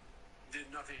son did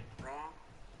nothing wrong.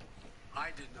 I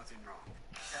did nothing wrong.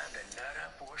 Time to nut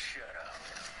up or shut up.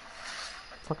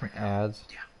 Fucking ads.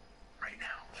 Yeah, right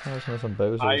now. I listen to some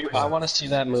bozos. I want to see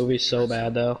that movie so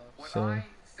bad though. What So- I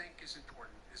think is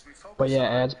important is we focus But yeah,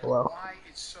 on ads below. why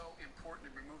it's so important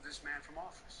to remove this man from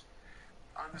office.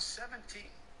 On the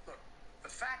 17th, look, the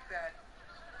fact that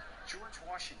George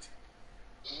Washington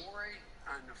worried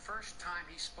on the first time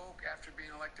he spoke after being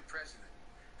elected president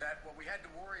that what we had to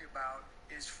worry about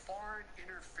is foreign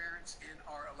interference in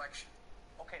our election.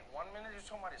 Okay, 1 minute you're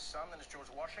talking about his son, then it's George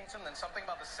Washington, then something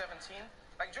about the 17.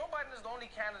 Like, Joe Biden is the only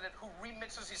candidate who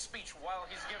remixes his speech while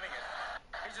he's giving it.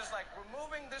 He's just like,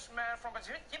 removing this man from his...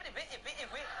 7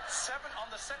 on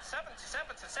the 17th,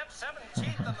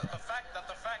 and the fact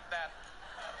that...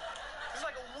 It's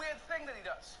like a weird thing that he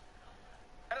does.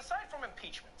 And aside from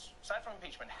impeachment,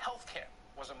 healthcare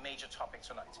was a major topic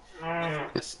tonight.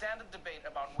 The standard debate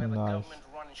about whether Nice.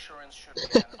 government-run insurance should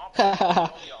be an option or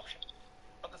the only option.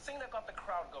 But the thing that got the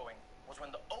crowd going was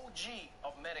when the OG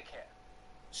of Medicare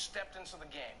stepped into the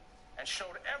game and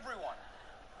showed everyone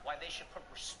why they should put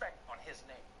respect on his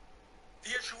name.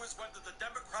 The issue is whether the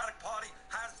Democratic Party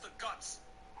has the guts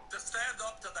to stand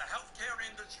up to the healthcare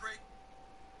industry.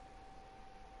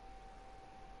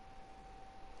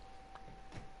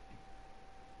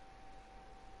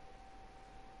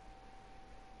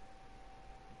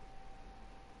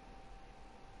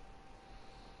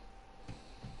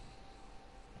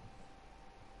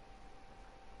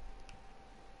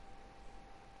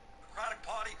 Democratic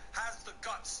Party has the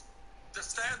guts to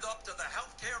stand up to the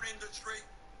healthcare industry,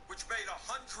 which made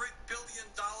 $100 billion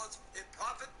in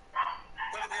profit.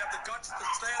 Whether we have the guts to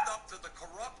stand up to the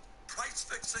corrupt,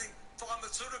 price-fixing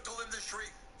pharmaceutical industry,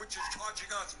 which is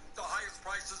charging us the highest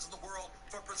prices in the world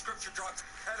for prescription drugs.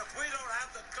 And if we don't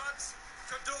have the guts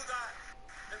to do that,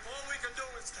 if all we can do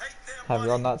is take their Have money,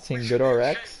 y'all not seen we Good should be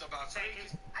RX? ashamed of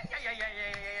ourselves.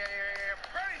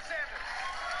 Bernie Sanders!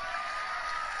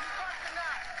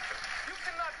 You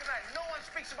cannot deny. No one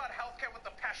speaks about healthcare with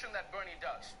the passion that Bernie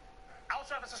does. I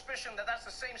also have a suspicion that that's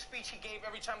the same speech he gave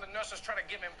every time the nurses try to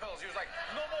give him pills. He was like,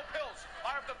 no more pills.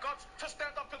 I have the guts to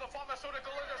stand up to the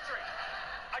pharmaceutical industry.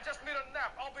 I just need a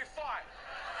nap. I'll be fine.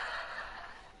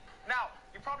 Now,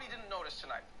 you probably didn't notice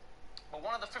tonight, but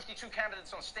one of the 52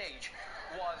 candidates on stage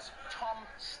was Tom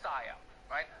Steyer,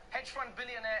 right? Hedge fund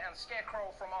billionaire and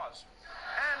scarecrow from Oz.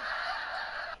 And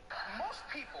most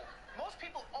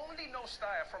people only know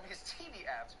Steyer from his TV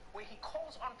ads where he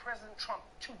calls on President Trump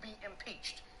to be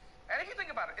impeached. And if you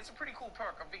think about it, it's a pretty cool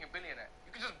perk of being a billionaire.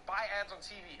 You can just buy ads on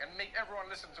TV and make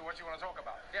everyone listen to what you want to talk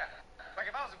about. Yeah.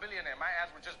 Like if I was a billionaire, my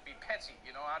ads would just be petty,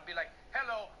 you know? I'd be like,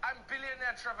 hello, I'm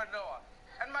billionaire Trevor Noah.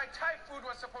 And my Thai food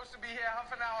was supposed to be here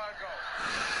half an hour ago.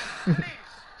 Please,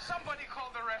 somebody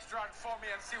call the restaurant for me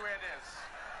and see where it is.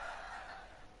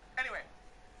 Anyway,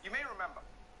 you may remember,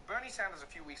 Bernie Sanders a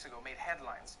few weeks ago made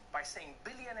headlines by saying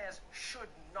billionaires should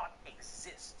not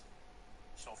exist.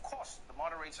 So, of course, the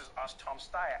moderators asked Tom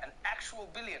Steyer, an actual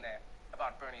billionaire,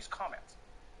 about Bernie's comment.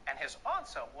 And his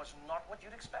answer was not what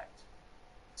you'd expect.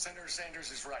 Senator Sanders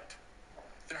is right.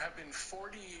 There have been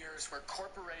 40 years where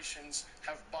corporations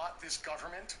have bought this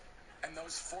government, and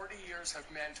those 40 years have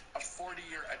meant a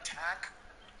 40-year attack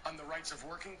on the rights of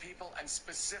working people and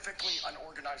specifically on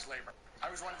organized labor.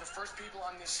 I was one of the first people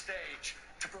on this stage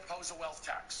to propose a wealth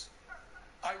tax.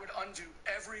 I would undo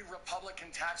every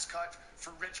Republican tax cut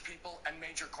for rich people and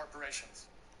major corporations.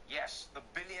 Yes, the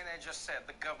billionaire just said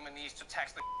the government needs to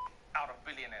tax the out of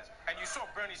billionaires. And you saw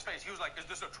Bernie's face. He was like, is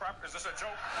this a trap? Is this a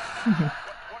joke?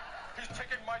 What? He's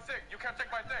taking my thing. You can't take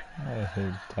my thing. I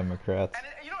hate Democrats. And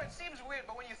you know, it seems weird,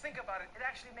 but when you think about it, it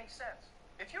actually makes sense.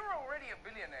 If you're already a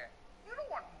billionaire, you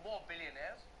don't want more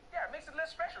billionaires. Yeah, it makes it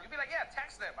less special. You'd be like, yeah,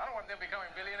 tax them. I don't want them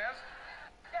becoming billionaires.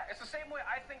 Yeah, it's the same way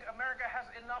I think America has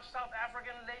enough South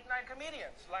African late-night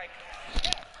comedians. Like,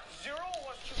 yeah, 0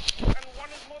 was too few, and 1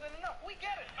 is more than enough. We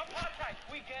get it. Apartheid.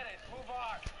 We get it. Move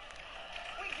on.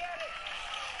 We get it.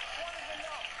 1 is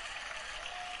enough.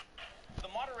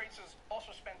 The moderators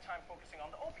also spend time focusing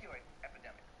on the opioid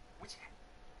epidemic, which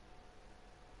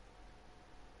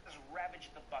has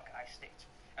ravaged the Buckeye States.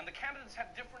 And the candidates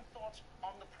had different thoughts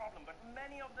on the problem, but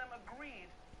many of them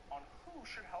agreed on who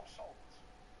should help solve it.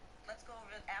 Let's go over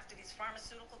after these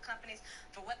pharmaceutical companies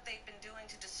for what they've been doing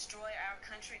to destroy our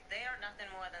country. They are nothing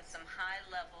more than some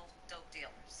high-level dope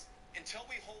dealers. Until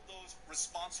we hold those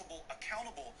responsible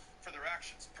accountable for their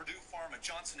actions, Purdue Pharma,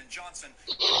 Johnson & Johnson,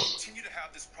 continue to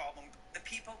have this problem. The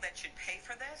people that should pay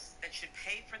for this, that should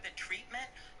pay for the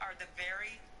treatment, are the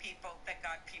very people that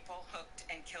got people hooked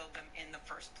and killed them in the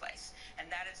first place. And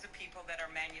that is the people that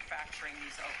are manufacturing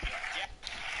these opioids.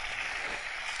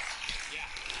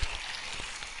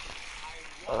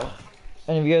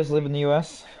 Any of you guys live in the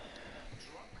U.S.?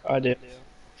 I do. You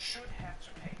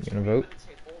gonna vote?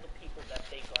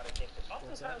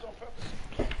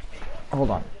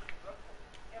 Hold on.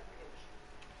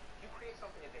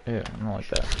 Yeah, I don't like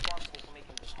that.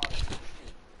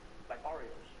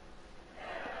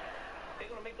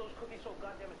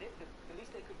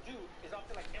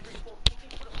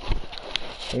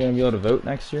 Are you gonna be able to vote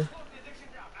next year?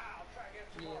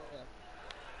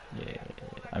 Yeah.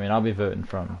 I mean, I'll be voting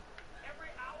from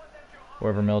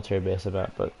wherever military base I'm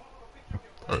at, but.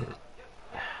 You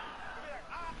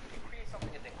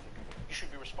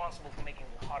should be responsible for making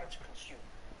it harder to consume,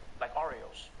 like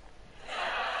Oreos.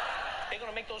 They're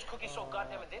gonna make those cookies so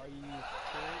goddamn addictive.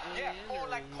 Yeah, or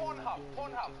like Pornhub.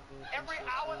 Every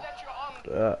hour that you're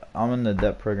on. I'm in the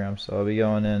debt program, so I'll be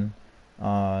going in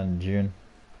on June,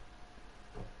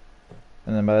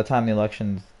 and then by the time the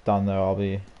election's done, though, I'll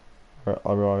be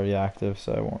already active,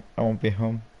 so I won't be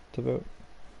home to vote.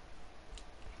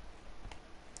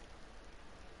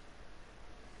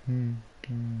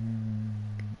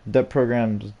 Debt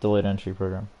program is delayed entry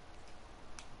program.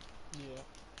 Yeah.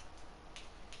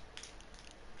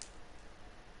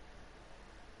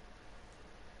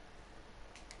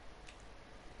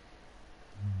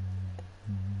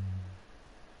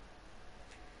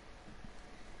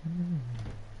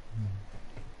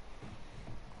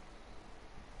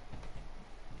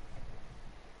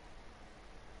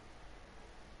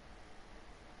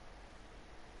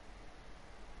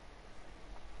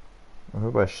 I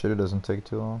hope I shoot it doesn't take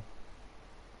too long.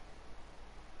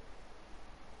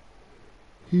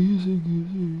 Easy.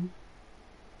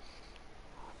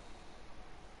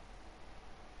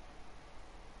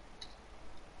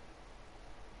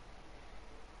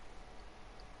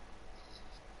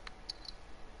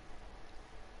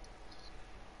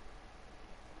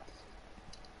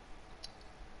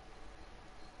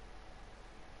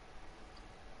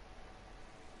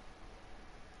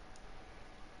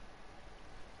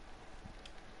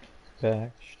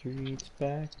 Back streets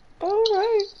back.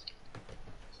 Alright.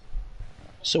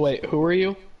 So wait, who are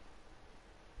you?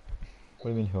 What do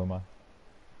you mean, who am I?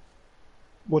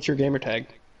 What's your gamer tag?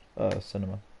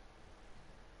 Cinema.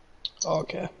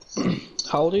 Okay.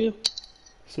 How old are you?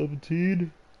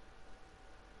 17.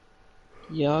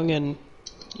 Young and...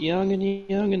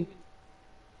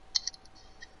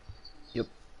 Yep.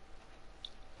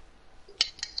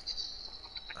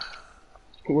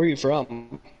 Where are you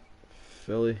from?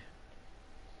 Philly.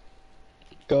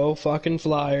 Go fucking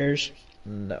Flyers.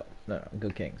 No, go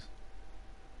Kings.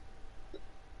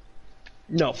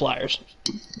 No, Flyers.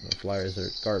 The Flyers are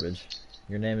garbage.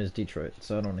 Your name is Detroit,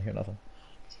 so I don't want to hear nothing.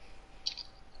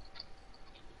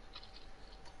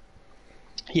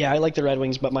 Yeah, I like the Red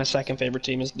Wings, but my second favorite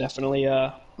team is definitely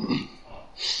the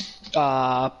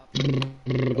Flyers.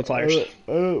 I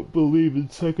don't believe in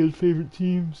second favorite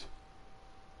teams.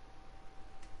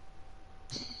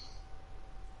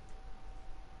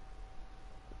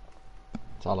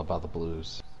 It's all about the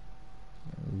Blues.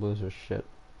 Blues are shit.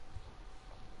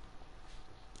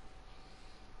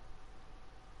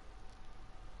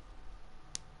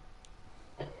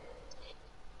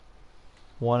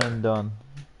 One and done.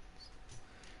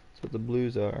 That's what the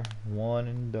Blues are. One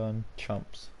and done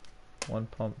chumps. One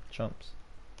pump chumps.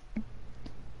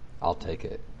 I'll take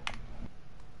it.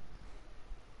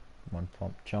 One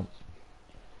pump chump.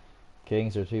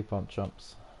 Kings are two pump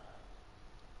chumps.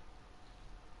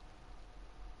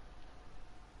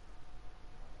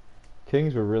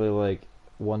 Kings were really like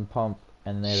one pump,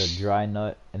 and they had a dry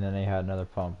nut, and then they had another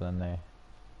pump, and then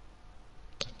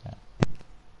they.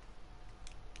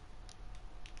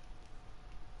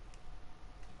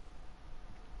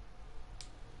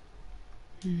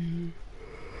 Yeah.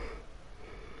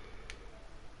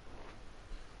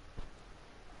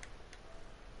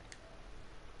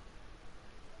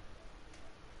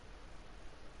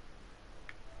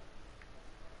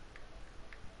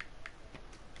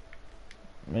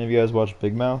 Any of you guys watch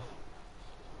Big Mouth?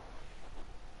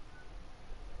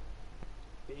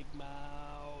 Big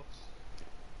Mouth.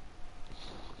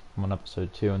 I'm on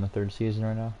episode 2 in the 3rd season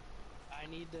right now. I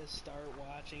need to start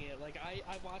watching it. Like I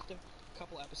watched a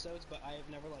couple episodes, but I have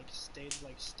never like stayed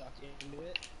like stuck into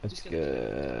it. It's Just 'cause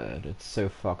good. It's so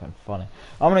fucking funny.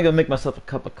 I'm gonna go make myself a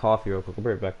cup of coffee real quick. I'll be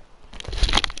right back.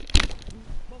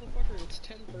 Motherfucker, it's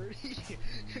 10:30.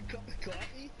 Cup of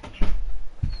coffee.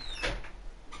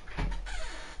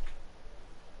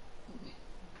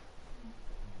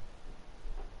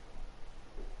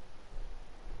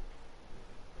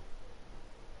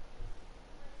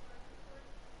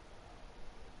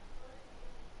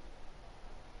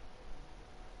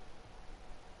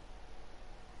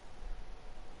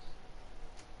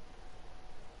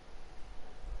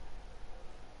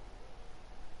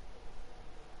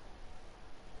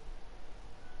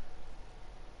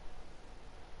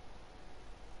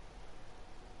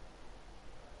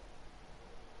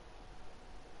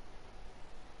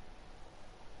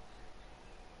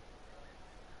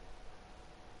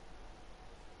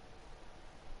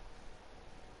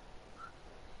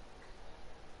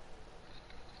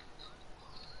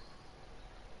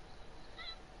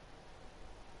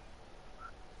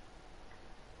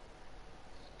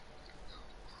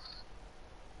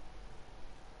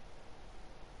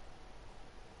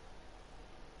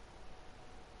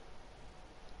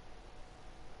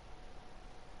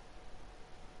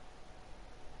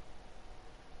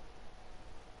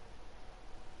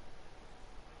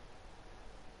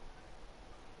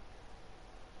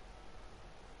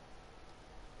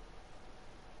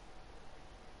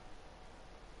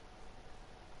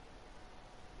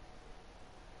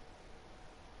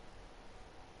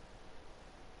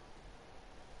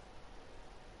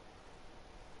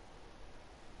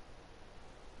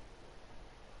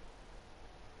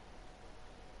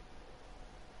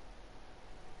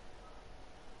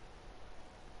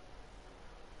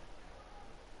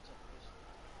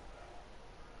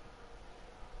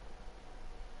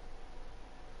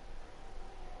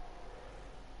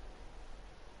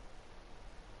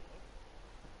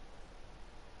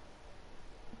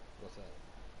 What's up?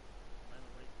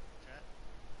 Chat?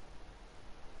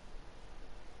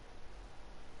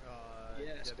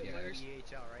 Yeah, Spitfires.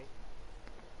 WEHL, right?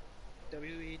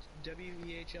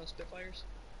 WEHL Spitfires.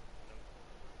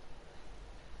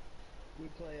 We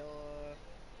play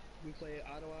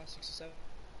Ottawa 67.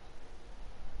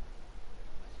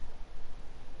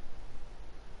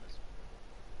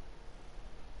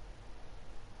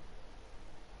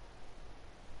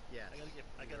 Yeah. I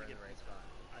gotta get the right spot.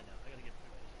 I know. I gotta get.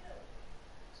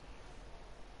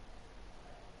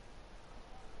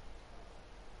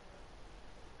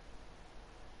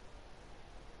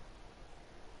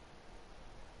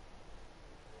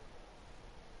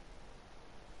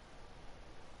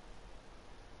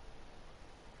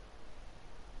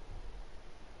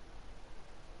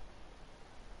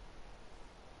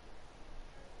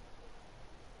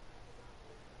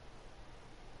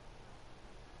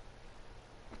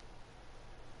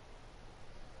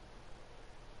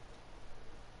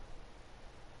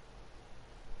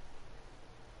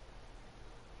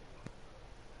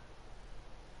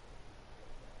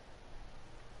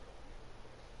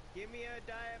 Give me a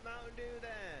Diet Mountain Dew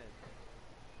then.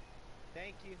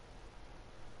 Thank you.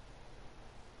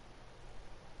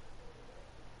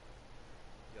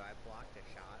 Yo, I blocked a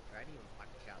shot, or I didn't even block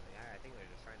a shot. I think they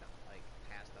were just trying to like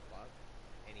pass the puck,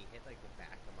 and he hit like the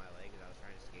back of my leg as I was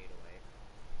trying to skate away,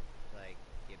 to, like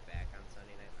get back on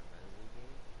Sunday night my men's league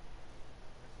game.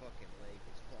 My fucking leg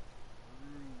is fucking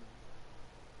bruised.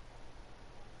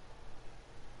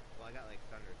 Well, I got like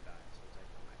thunder thigh, so it's like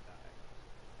on my thigh.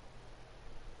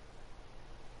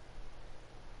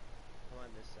 Come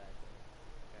on this side.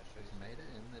 Just made it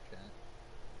in the chat.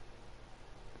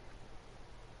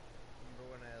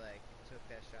 Remember when I like took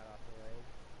that shot off the leg?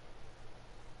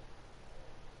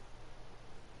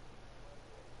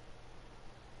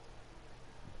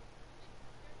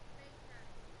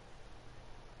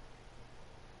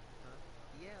 Huh?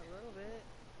 Yeah, a little bit.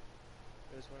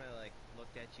 It was when I like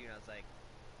looked at you and I was like,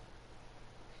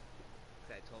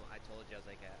 I told you I was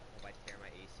like, I hope I tear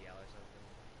my ACL or something.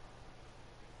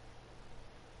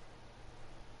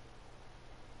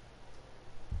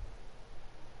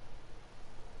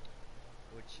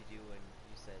 What'd she do when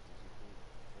you said, did you poop?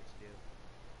 What'd you do?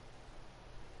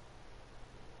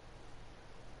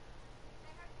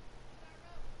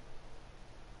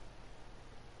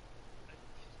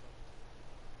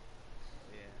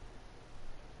 Yeah.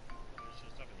 She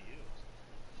was talking to you.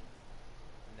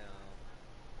 No.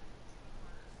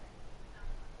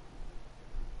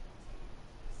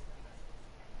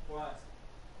 What?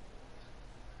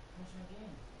 What's my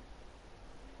game?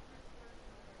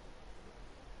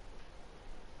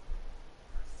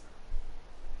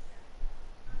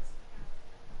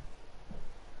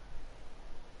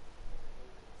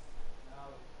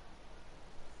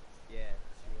 Yeah,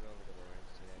 she went over to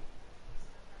Lawrence today.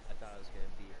 I thought it was gonna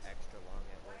be extra long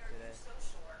at work today.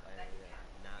 I ended up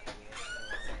not being extra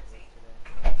long at work today.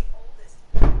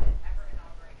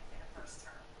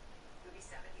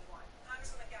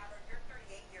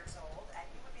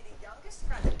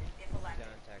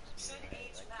 John texted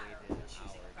me and I like waited an hour to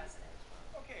even respond.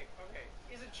 Okay.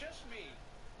 Is it just me,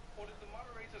 or did the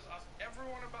moderators ask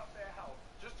everyone about their health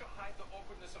just to hide the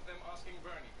awkwardness of them asking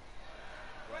Bernie?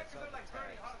 Right, because they're like,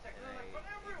 Bernie, heart attack. They're like, but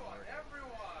everyone. I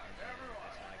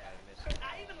got a missed So call.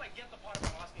 I even like get the part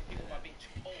about asking people about being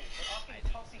too old, but asking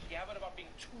Tulsi Gabbard about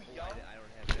being too young, I don't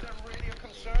have is that really a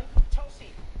concern?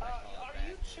 Tulsi, are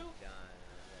you too? John,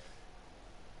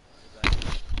 and I was like,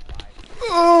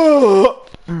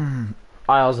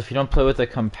 Isles, if you don't play with the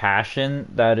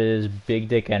compassion that is big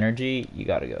dick energy, you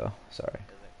gotta go. Sorry.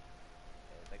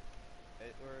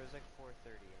 it was like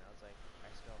 4:30, and I was like, I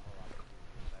still have a lot to do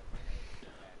because I might not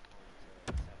get back home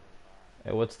until like 7 o'clock.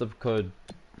 Hey, what's the code?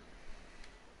 I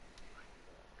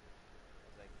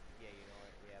was like, yeah, you know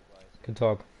what? Yeah, but as soon Can as I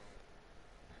talk. get home-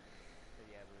 so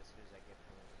yeah, but as soon as I get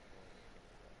home,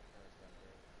 that was about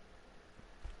it.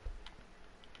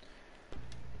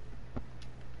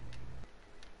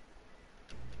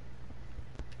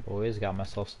 Boys, got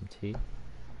myself some tea.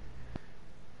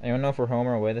 Anyone know if we're home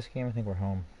or away this game? I think we're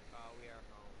home. We are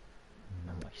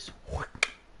home. Nice.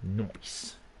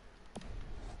 Nice.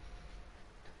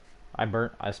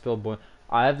 I spilled boil.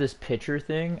 I have this pitcher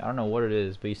thing. I don't know what it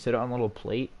is, but you sit it on a little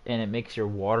plate and it makes your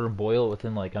water boil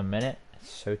within like a minute. It's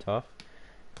so tough.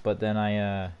 But then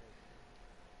I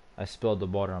spilled the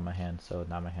water on my hand, so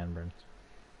now my hand burns.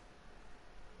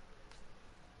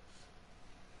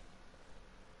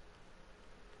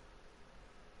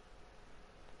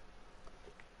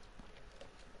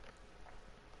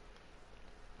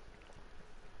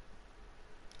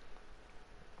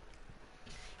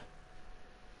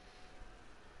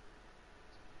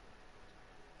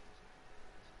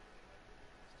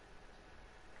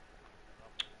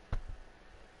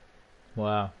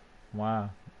 Wow. Wow.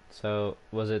 So,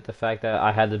 was it the fact that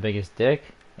I had the biggest dick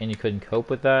and you couldn't cope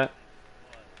with that?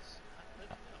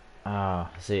 Ah,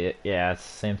 see, yeah, it's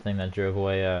the same thing that drove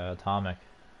away Atomic.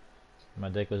 My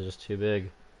dick was just too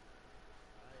big.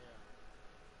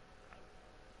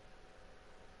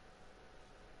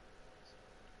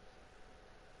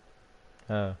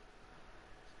 Oh.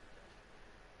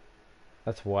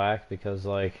 That's whack because,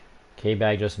 like,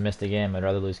 K-Bag just missed a game. I'd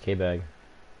rather lose K-Bag.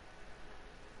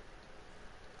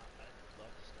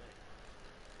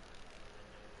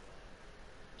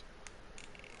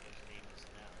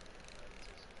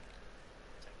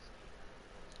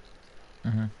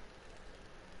 Mm-hmm.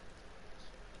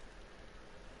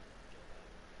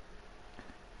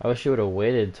 I wish you would have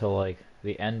waited till, like,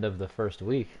 the end of the first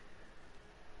week.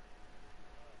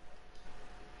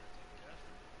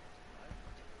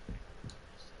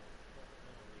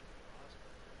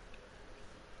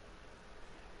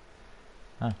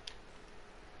 Huh.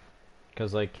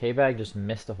 Because, like, K-Bag just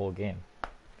missed the whole game.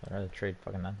 I'd rather trade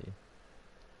fucking that dude.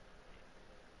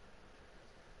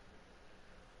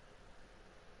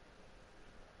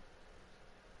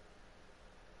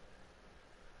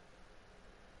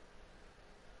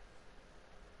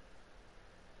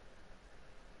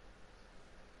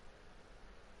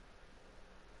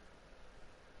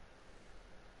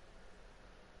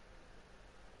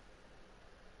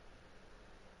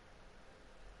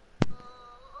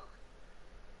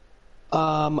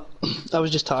 I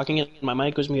was just talking and my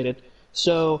mic was muted.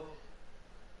 So,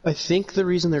 I think the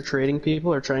reason they're trading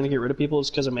people or trying to get rid of people is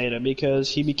because of Meta, because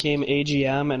he became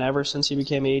AGM, and ever since he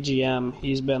became AGM,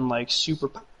 he's been like super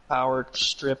power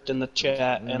stripped in the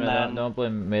chat, and then Don't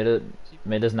blame Meta.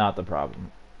 Meta's not the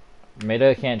problem.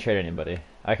 Meta can't trade anybody.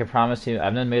 I can promise you.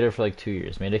 I've known Meta for like 2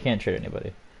 years. Meta can't trade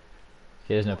anybody.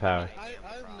 He has no power.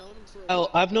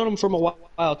 I've known him from a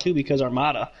while too because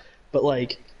Armada, but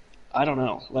like, I don't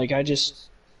know. Like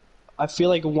I feel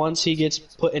like once he gets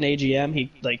put in AGM,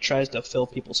 he like tries to fill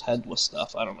people's head with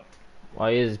stuff. I don't know. Well,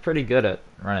 he's pretty good at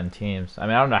running teams. I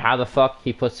mean, I don't know how the fuck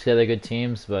he puts together good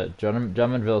teams, but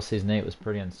Drummondville Season 8 was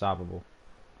pretty unstoppable.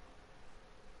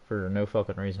 For no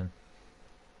fucking reason.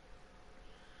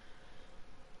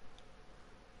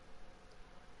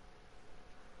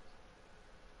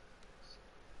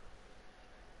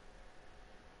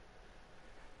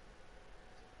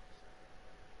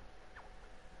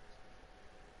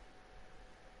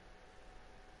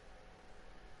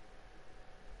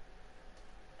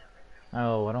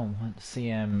 Oh, I don't want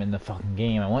CM in the fucking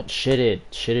game. I want Shitted.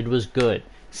 Shitted was good.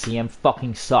 CM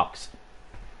fucking sucks.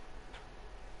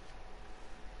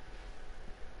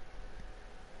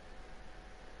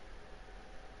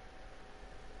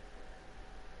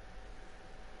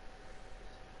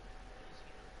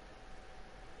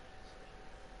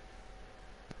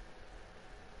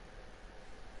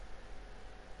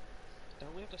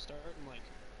 Don't we have to start in like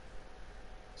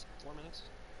 4 minutes?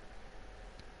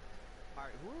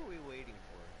 Alright, who are we waiting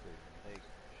for? Like,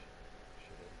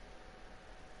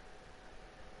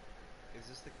 is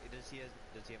this the? Does he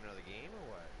have another game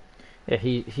or what? Yeah,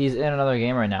 he's in another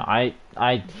game right now.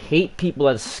 I hate people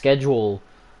that schedule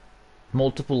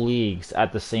multiple leagues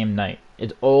at the same night.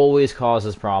 It always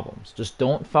causes problems. Just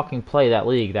don't fucking play that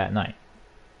league that night.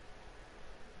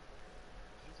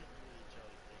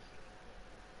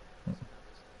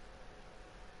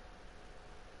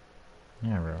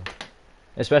 Yeah, bro.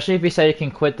 Especially if he said he can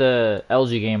quit the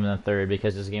LG game in the third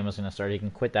because this game was gonna start. He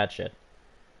can quit that shit.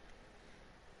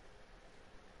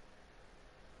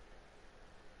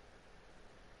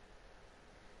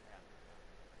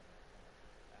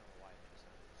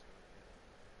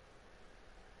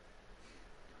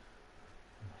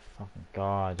 Fucking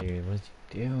god, dude, what's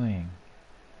he doing?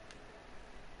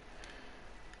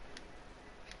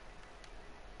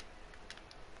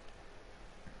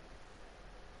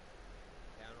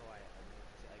 I don't know why.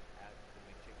 Like at the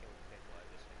McChicken with pickle, I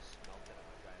just like smelt it on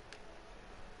my drive.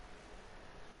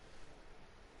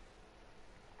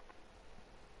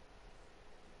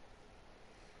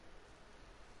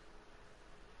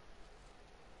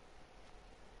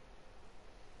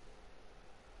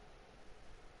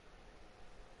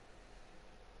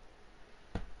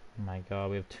 Oh my god,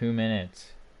 we have 2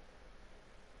 minutes.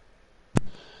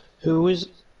 Who is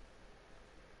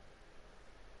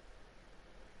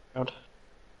out?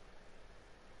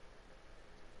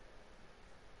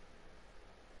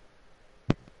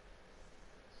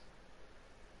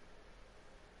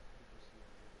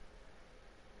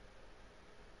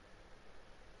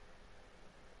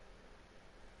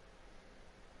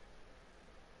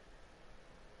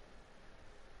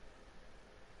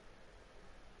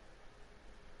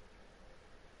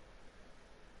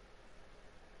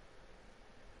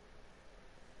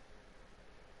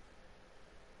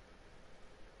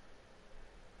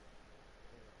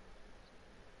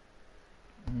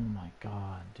 Oh my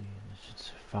god, dude, this shit's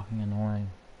so fucking annoying.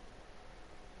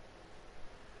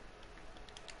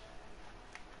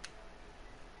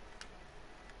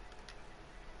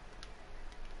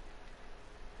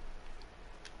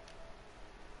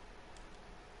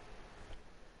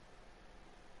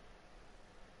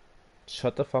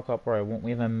 Shut the fuck up or I won't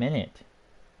leave a minute.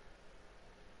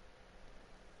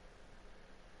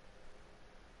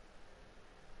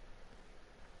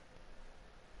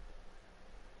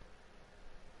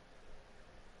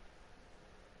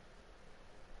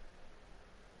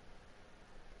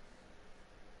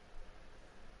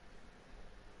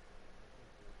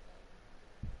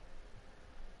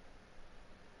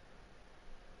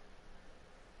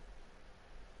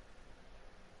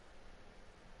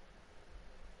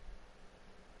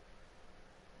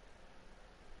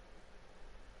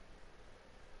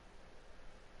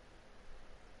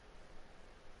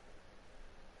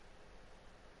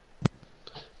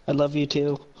 I love you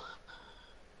too.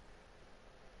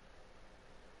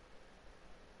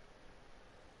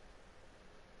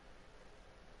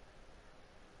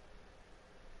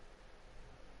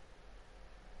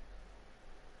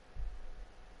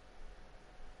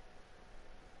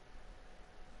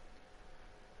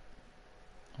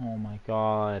 Oh my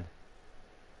god.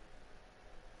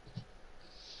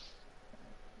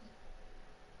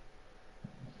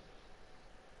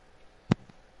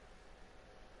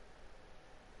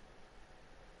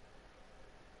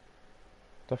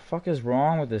 The fuck is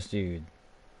wrong with this dude?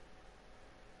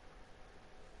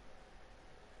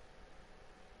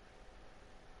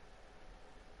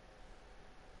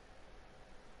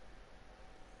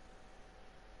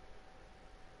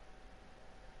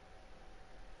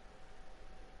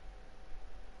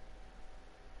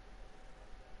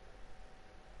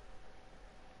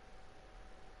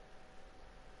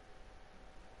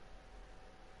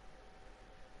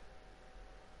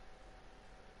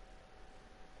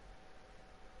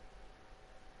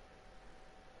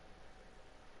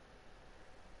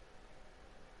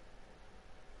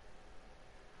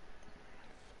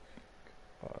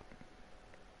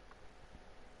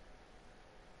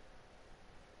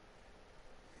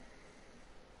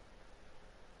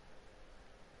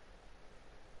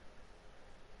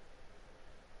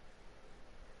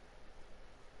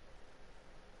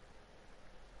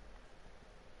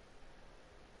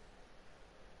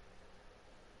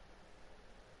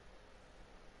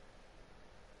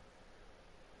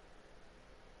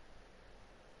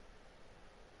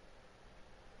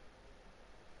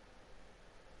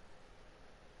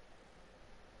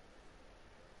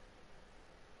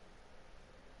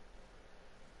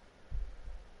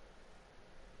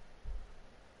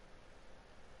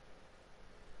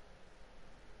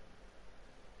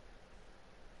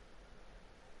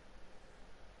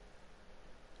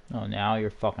 Oh, now you're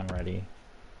fucking ready.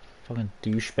 Fucking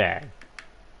douchebag.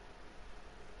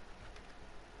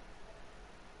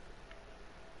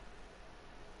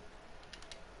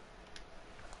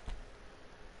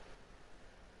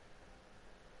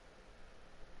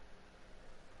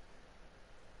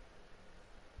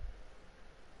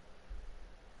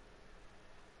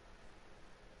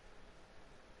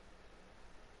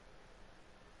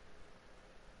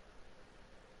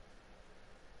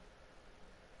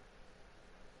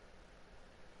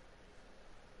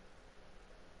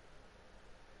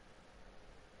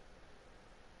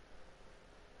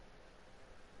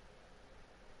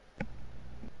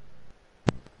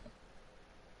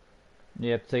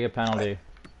 You have to take a penalty.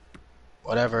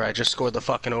 Whatever, I just scored the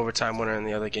fucking overtime winner in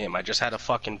the other game. I just had to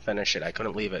fucking finish it. I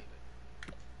couldn't leave it.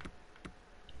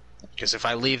 Because if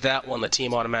I leave that one, the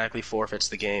team automatically forfeits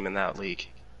the game in that league.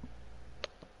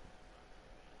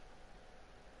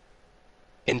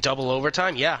 In double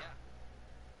overtime? Yeah. Dude,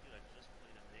 I just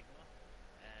played Enigma,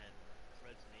 and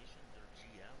Fred's Nation, their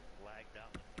GM, lagged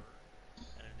out in the third,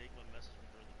 and Enigma messaged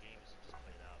me during the game and said, just play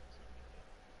it out. It's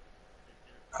not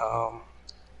big deal.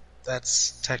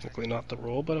 That's technically not the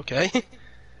rule, but okay.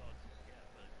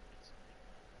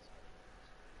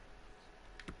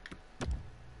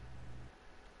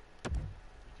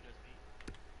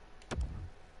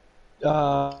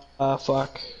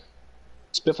 Fuck.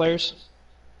 Spitfires?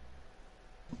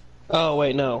 Oh,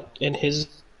 wait, no. In his...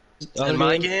 In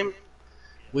my game,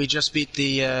 we just beat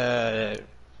the,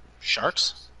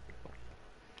 Sharks?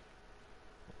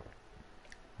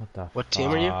 What the What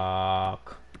team are you?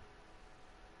 fuck?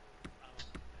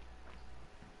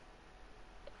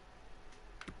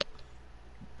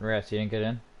 Rats, you didn't get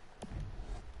in?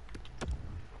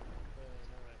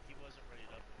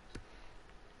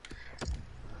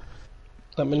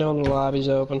 Let me know when the lobby's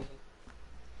open.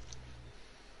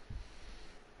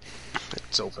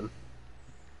 It's open.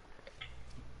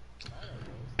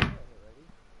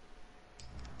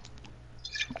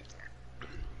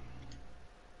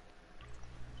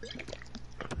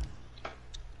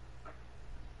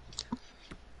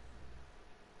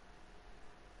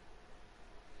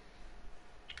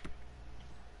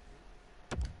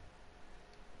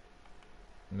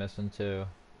 Missing two.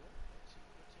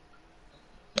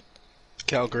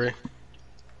 Calgary.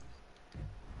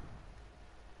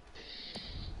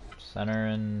 Center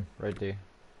and right D.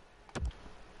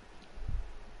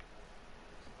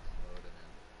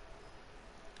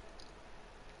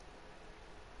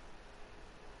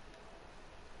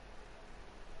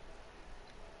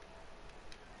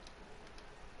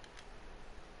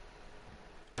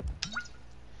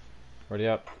 Ready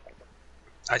up.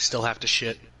 I still have to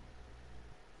shit.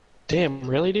 Damn,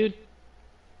 really, dude?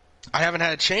 I haven't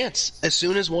had a chance. As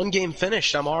soon as one game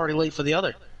finished, I'm already late for the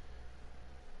other.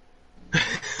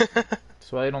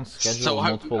 That's why you don't schedule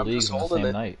multiple leagues on the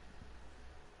same night.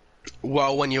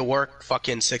 Well, when you work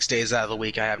fucking 6 days out of the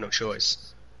week, I have no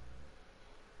choice.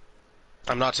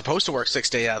 I'm not supposed to work 6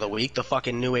 days out of the week. The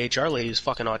fucking new HR lady is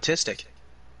fucking autistic.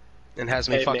 And has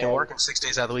me fucking working 6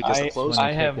 days out of the week as the closer.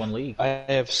 I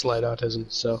have slight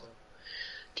autism, so...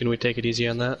 Can we take it easy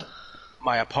on that?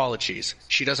 My apologies.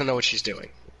 She doesn't know what she's doing.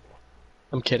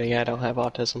 I'm kidding, I don't have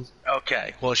autism.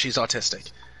 Okay, well, she's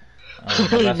autistic. My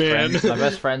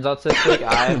best friend's autistic.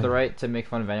 I have the right to make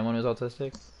fun of anyone who's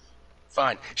autistic.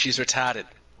 Fine, she's retarded.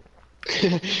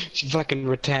 She's fucking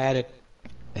retarded.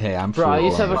 Hey, I'm Bro, I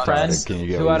used to have a friend Can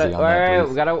you who go had easy a... on that, Alright, please?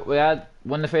 we gotta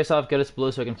win the face off, get us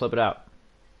blue so we can flip it out.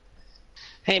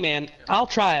 Hey man, I'll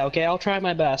try, okay? I'll try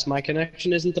my best. My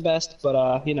connection isn't the best,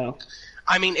 but you know.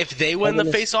 I mean, if they win the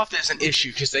face-off, there's an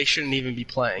issue, because they shouldn't even be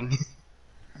playing.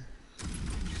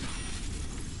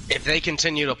 If they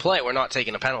continue to play, we're not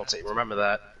taking a penalty. Remember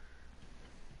that.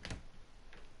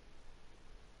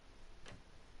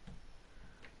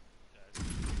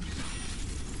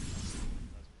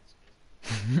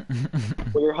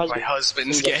 Well, your husband, my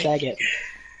husband's he's a gay.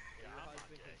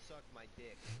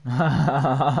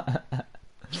 faggot.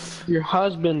 Your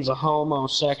husband's a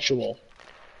homosexual.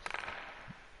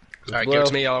 Alright, give it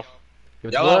to me, yellow. Give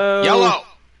it Yellow! blue. Yellow!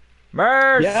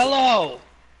 Merge! Yellow!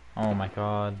 Oh my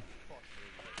god.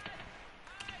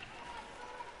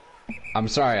 I'm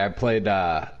sorry, I played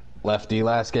left D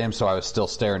last game, so I was still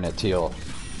staring at teal.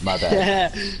 My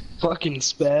bad. Fucking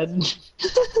sped.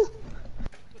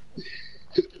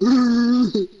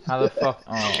 How the fuck?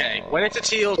 Oh. Okay, when it's a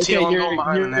teal, Okay, teal, I'm you're, going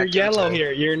behind you're, the you're net. yellow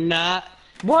here. You're not.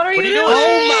 What are you doing?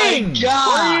 Oh my god!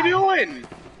 What are you doing?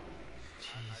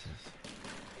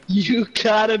 You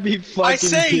gotta be fucking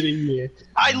say- kidding me.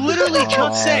 I literally just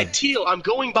God. said, teal, I'm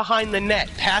going behind the net.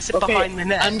 Pass it Okay, behind the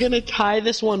net. I'm gonna tie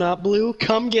this one up, Blue.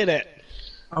 Come get it.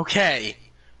 Okay.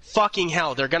 Fucking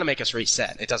hell, they're gonna make us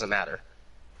reset. It doesn't matter.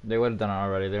 They would have done it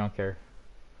already. They don't care.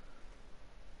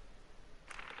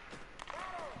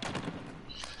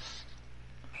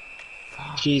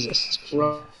 Jesus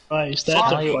Christ, that's a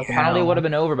fucking Penalty would have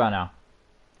been over by now.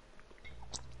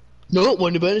 No, it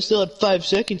wouldn't have been. It still had 5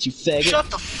 seconds, you faggot. Shut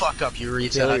the fuck up, you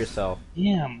Kill retard. yourself.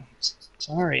 Damn.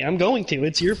 Sorry, I'm going to.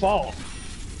 It's your fault.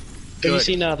 Have you Good.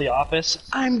 seen The Office?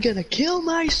 I'm gonna kill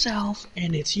myself,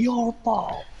 and it's your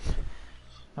fault.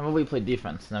 How about we play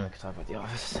defense, and then we can talk about the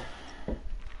office.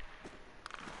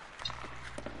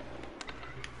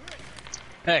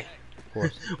 Hey. Of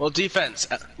course. Well, defense.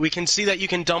 We can see that you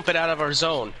can dump it out of our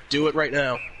zone. Do it right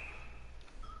now.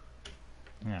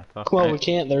 Yeah, fuck Well, that. we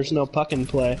can't. There's no puck and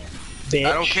play. Bitch.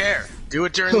 I don't care. Do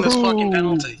it during this fucking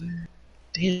penalty.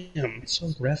 Damn, so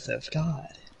aggressive. God.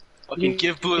 Fucking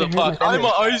give Blue You the hurt puck. my I'm a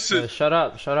ice it. Shut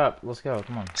up, shut up. Let's go,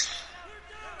 come on.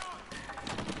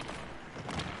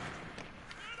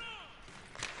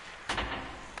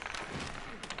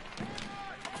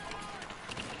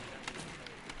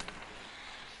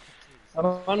 I'm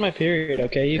on my period,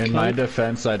 okay? You In my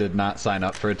defense, I did not sign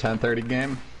up for a 10:30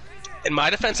 game. In my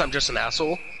defense, I'm just an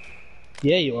asshole.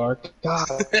 Yeah, you are. God.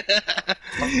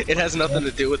 It has nothing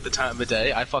to do with the time of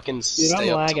day. I fucking Dude, stay I'm up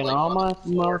till lagging. like All my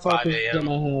 4 or 5 motherfuckers a.m. at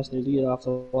my house need to get off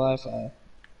the Wi-Fi.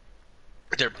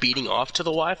 They're beating off to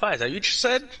the Wi-Fi. Is that what you just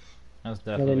said? That's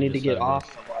No, definitely they need to just get said,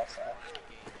 off the Wi-Fi.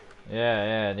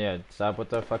 Yeah. Stop with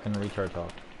the fucking retard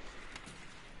talk.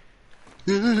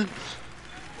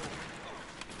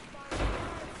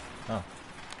 Oh.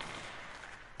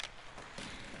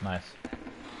 Nice.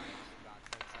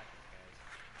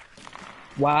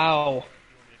 Wow.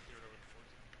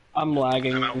 I'm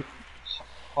lagging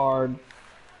hard.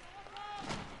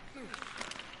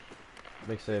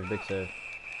 Big save, big save.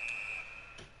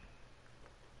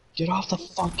 Get off the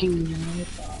fucking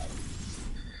Wi-Fi.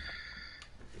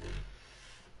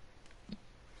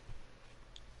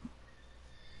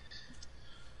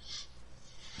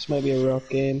 This might be a rough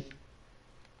game.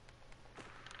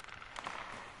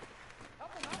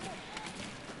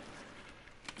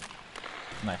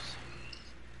 Nice.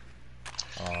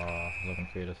 Looking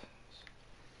fetus.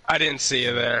 I didn't see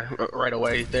you there right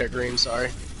away. There, Green. Sorry,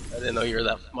 I didn't know you were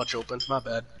that much open. My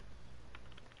bad.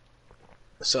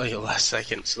 I saw you last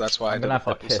second, so that's why I I'm did gonna the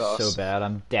have to fucking piss sauce. so bad.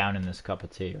 I'm down in this cup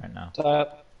of tea right now.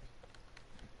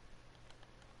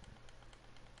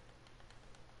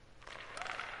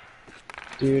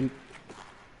 Dude.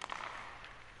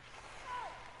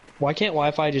 Why can't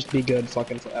Wi-Fi just be good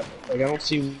fucking forever? Like, I don't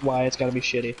see why it's gotta be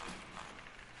shitty.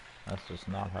 That's just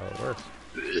not how it works.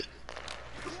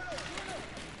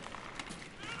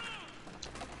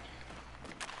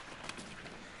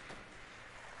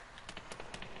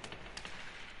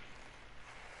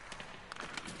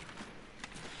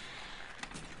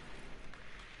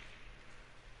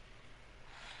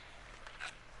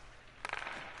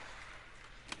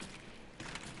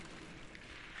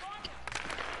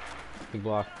 Big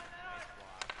block.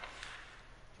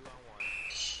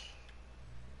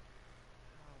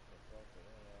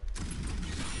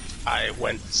 I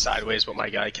went sideways, but my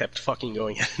guy kept fucking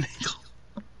going at an angle.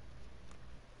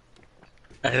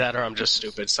 Either that or I'm just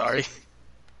stupid. Sorry.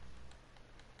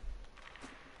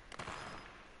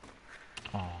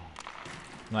 Oh,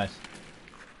 nice.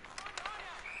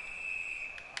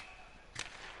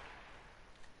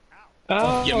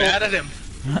 Oh. You mad at him?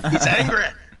 He's angry.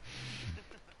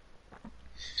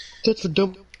 That's for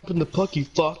dumping the puck, you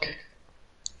fuck.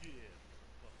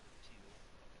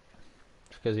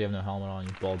 Because you have no helmet on,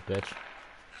 you bald bitch.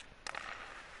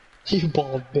 You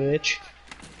bald bitch.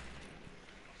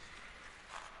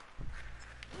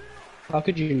 How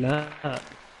could you not?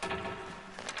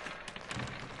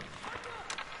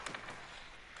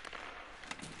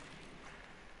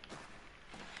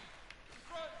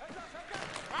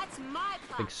 That's my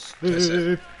Big puck.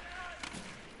 save.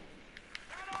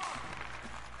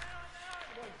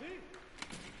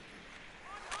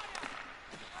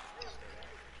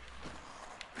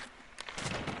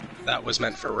 That was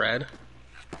meant for red.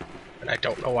 And I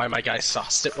don't know why my guy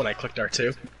sauced it when I clicked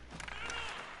R2.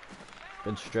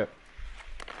 Good strip.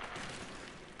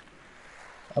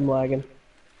 I'm lagging.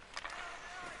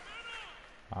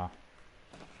 Ah,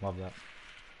 love that.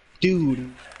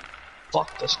 Dude.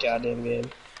 Fuck this goddamn game.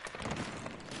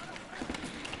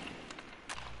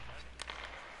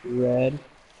 Red.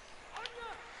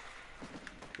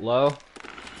 Low.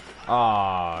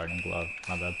 Ah, glove.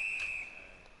 My bad.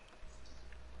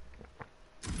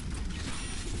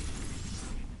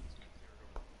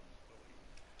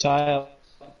 Tile.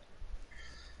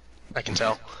 I can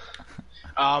tell.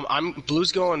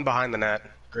 Blue's going behind the net.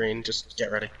 Green, just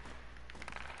get ready.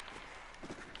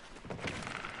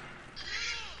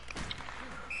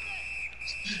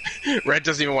 Red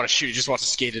doesn't even want to shoot, he just wants to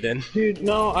skate it in. Dude,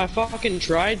 no, I fucking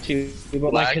tried to,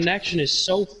 but my Lag? connection is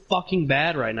so fucking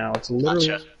bad right now. It's literally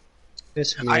Gotcha.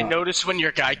 pissing me I off. noticed when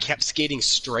your guy kept skating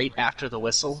straight after the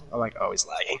whistle, I'm like, oh, he's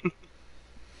lagging.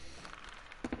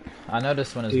 I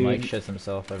noticed when his Dude. mic shits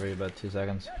himself every about 2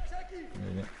 seconds.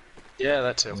 Yeah,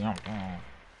 that too.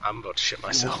 I'm about to shit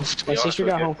myself. To My be honest sister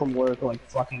with got you. home from work like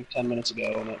fucking 10 minutes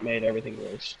ago, and it made everything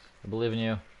worse. I believe in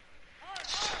you.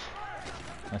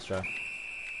 Nice try.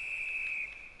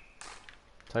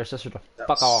 Tell your sister to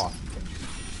fuck off.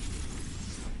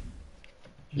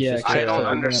 Yeah, I don't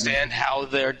understand how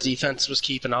their defense was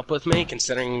keeping up with me,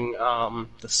 considering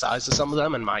the size of some of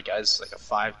them, and my guy's like a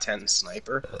 5'10"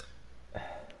 sniper.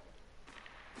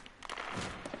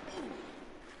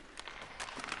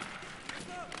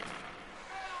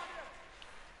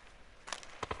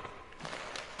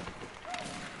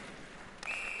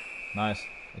 Nice.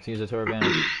 Let's use it to our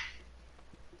advantage.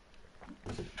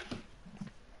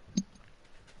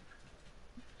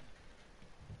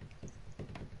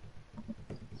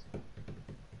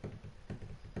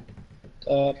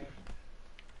 Uh, I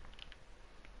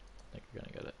think we're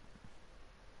gonna get it.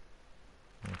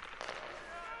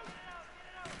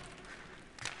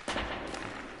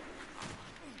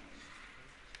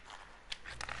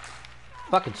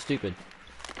 Fucking stupid.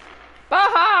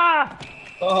 Baha!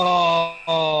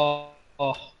 oh.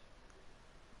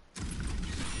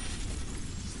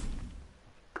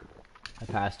 I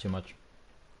passed too much.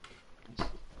 Or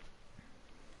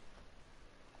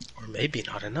maybe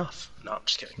not enough. No, I'm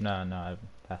just kidding. No, I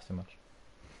passed too much.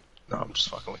 No, I'm just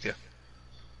fucking with you.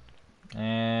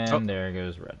 And there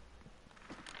goes red.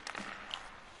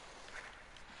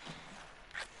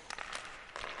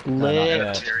 End Yeah.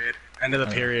 of the period. End of the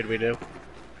period, we do.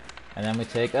 And then we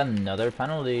take another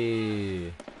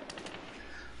penalty.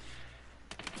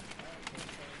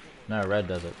 No, red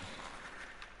does it.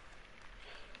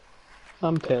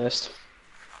 I'm pissed.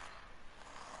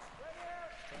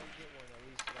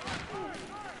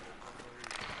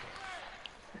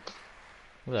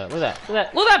 Look at that, look at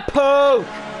that, look at that poke!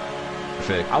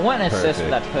 Perfect. I want an assist for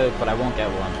Perfect. that poke, but I won't get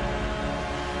one.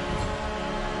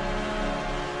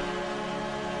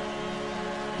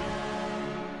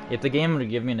 If the game would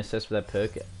give me an assist for that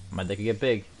poke, my dick could get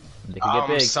big. My dick could get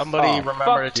big. Somebody Oh,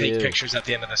 remember to fuck take you. pictures at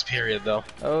the end of this period, though.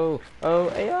 Oh,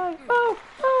 AI,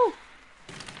 oh.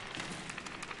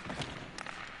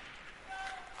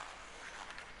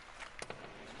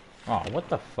 Oh, what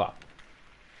the fuck?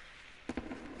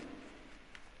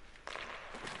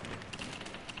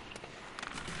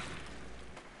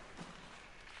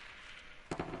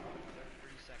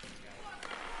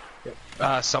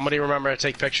 Somebody remember to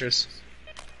take pictures.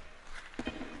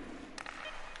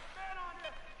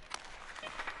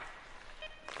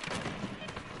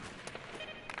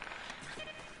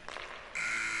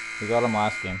 We got him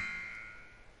last game.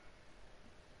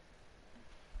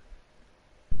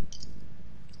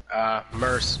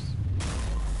 Merce.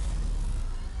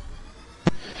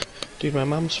 Dude, my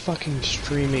mom's fucking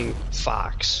streaming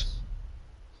Fox.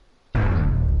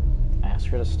 Ask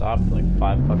her to stop for like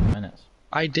 5 fucking minutes.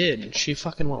 I did. She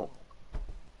fucking won't.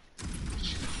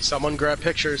 Someone grab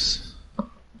pictures.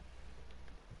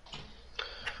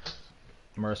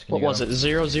 Merce, can What you was go? it?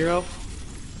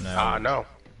 0-0? No. No.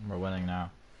 We're winning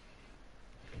now.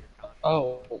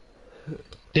 Oh.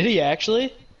 Did he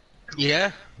actually?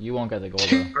 Yeah. You won't get the goal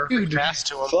though. Perfect pass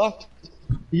to him. Fuck.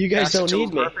 You guys Pass it don't to need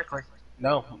him me. perfectly.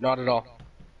 No, not at all.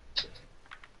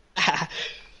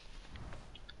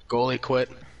 Goalie quit.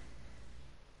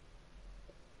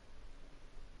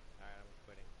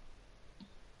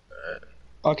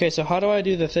 Okay, so how do I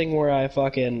do the thing where I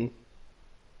fucking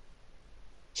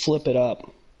flip it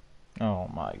up? Oh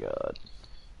my god.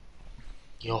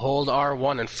 You hold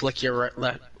R1 and flick your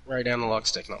right analog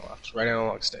stick, not left. Right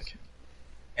analog stick.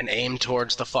 And aim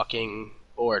towards the fucking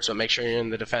board, so make sure you're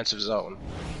in the defensive zone.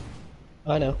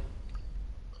 I know.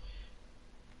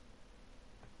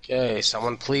 Okay,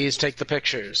 someone please take the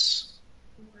pictures.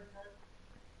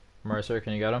 Mercer,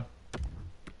 can you get him?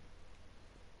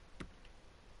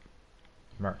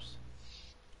 Merce.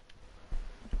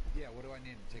 Yeah, what do I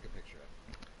need to take a picture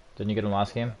of? Didn't you get him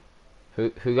last game?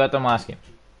 Who got them last game?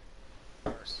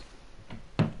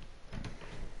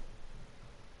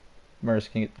 Merce,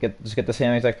 can you just get the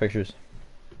same exact pictures?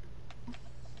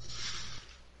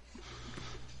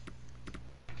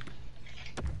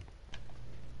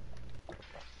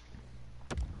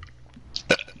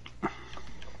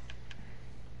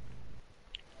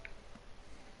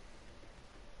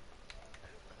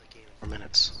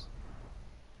 Minutes.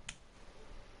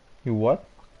 You what?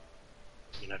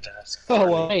 You have to ask. Oh,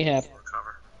 well, I have.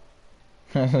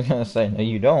 I was gonna say, no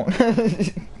you don't.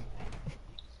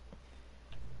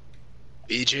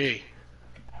 BG.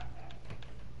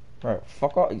 Bro,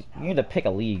 fuck off. You need to pick a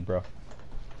league, bro.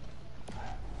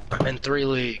 I'm in 3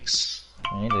 leagues.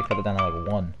 You need to cut it down to like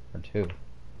 1 or 2.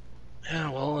 Yeah,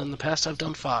 well, in the past I've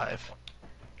done 5.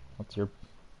 What's your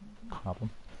problem?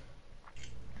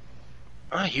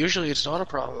 Usually it's not a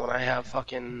problem when I have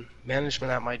fucking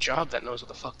management at my job that knows what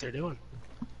the fuck they're doing.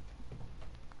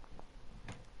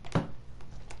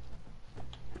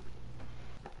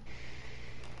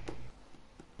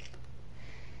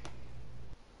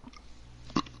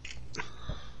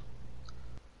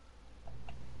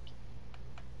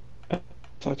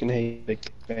 Fucking hate Big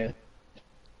Man.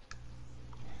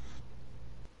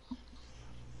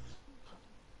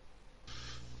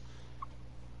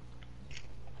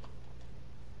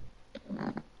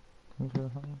 Are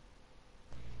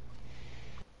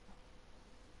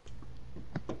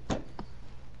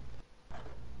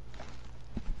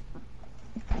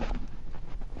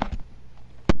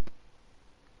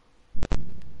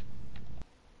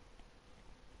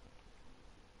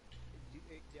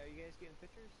you guys getting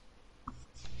pictures?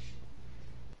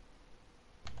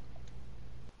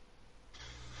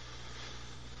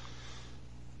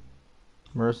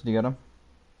 Marissa, do you get him?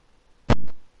 I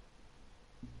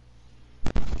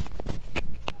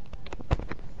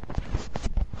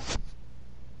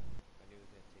knew it was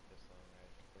gonna take this long,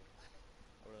 right?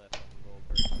 I would've let fucking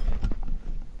Goldberg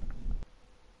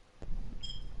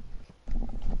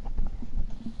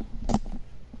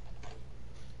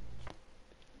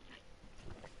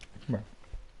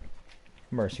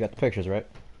Merce, you got the pictures, right?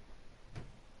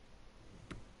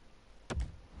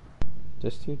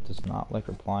 This dude does not like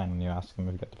replying when you ask him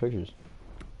if he got the pictures.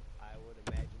 I would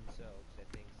imagine so, because I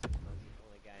think Sigma's the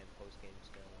only guy in post-game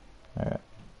still.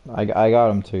 Alright. I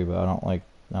got him too, but I don't like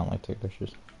taking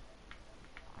pictures.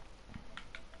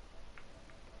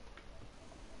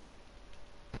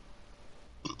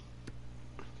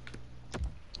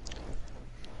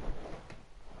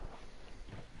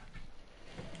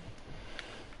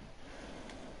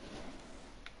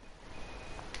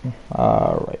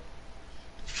 Alright.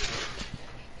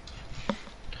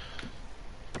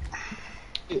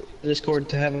 Discord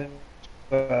to have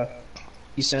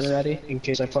he sent ready in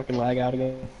case I fucking lag out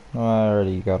again. I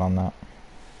already got on that.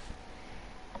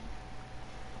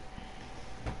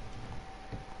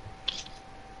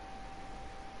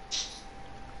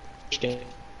 Game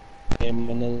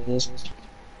and then this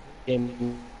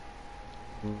game.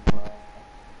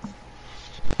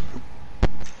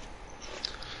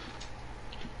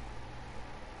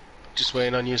 Just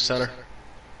waiting on you, center.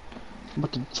 I'm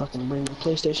about to fucking bring the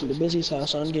PlayStation to Busy's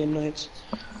house on game nights.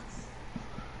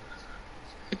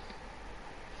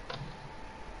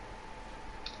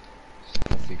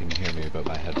 If you can hear me, but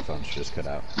my headphones just cut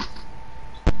out.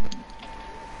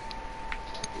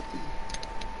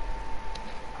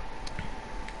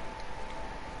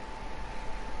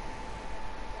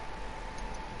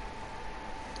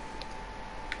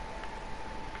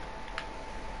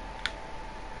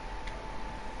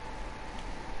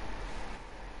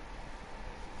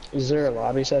 Is there a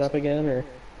lobby set up again, or?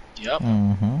 Yep.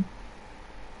 Mm-hmm.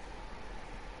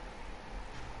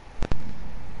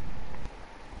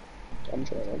 I'm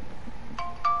trying.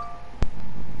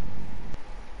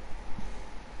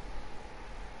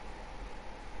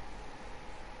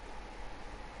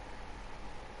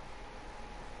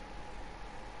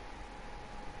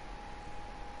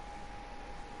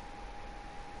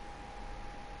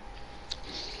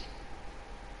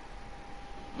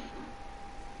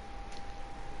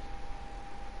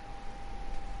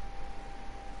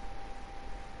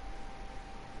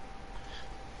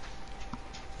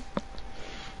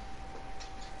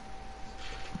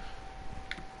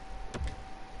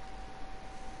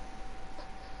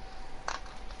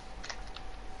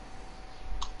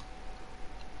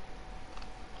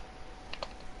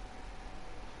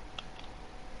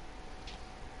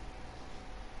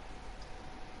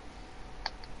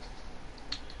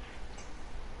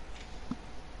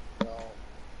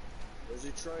 Where's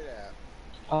Detroit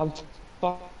at?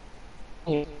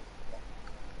 Fucking.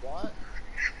 What?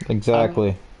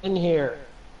 Exactly. In here.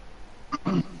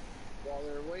 While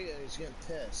they're waiting, he's getting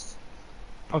pissed.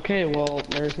 Okay, well,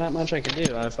 there's not much I can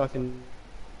do. I fucking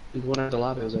went out the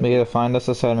lobby. We gotta find us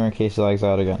a center in case he lags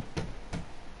out again.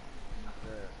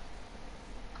 There.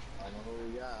 I don't know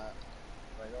who we got.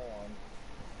 Right on.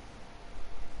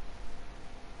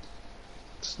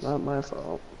 It's not my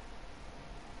fault.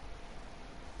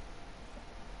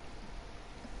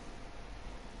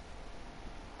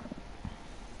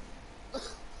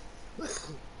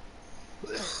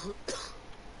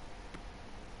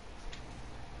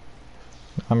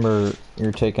 Remember,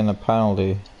 you're taking a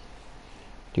penalty,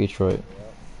 Detroit.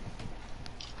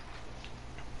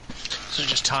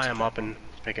 tie him up and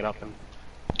pick it up and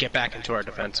get back into our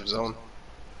defensive zone.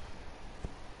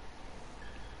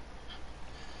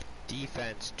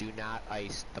 Defense, do not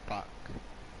ice the puck.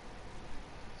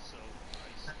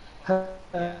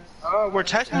 We're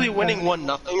technically winning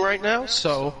 1-0 right now,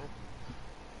 so.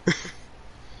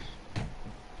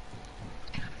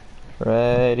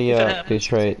 Ready up,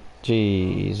 Detroit.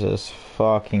 Jesus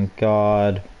fucking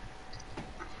God.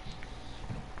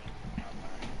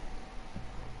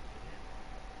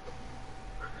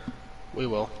 We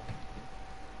will.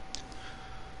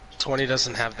 20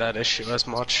 doesn't have that issue as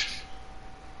much.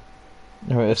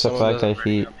 It's the fact that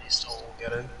he. He still won't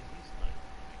get it.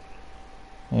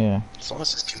 Yeah. As long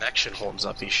as his connection holds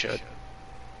up, he should.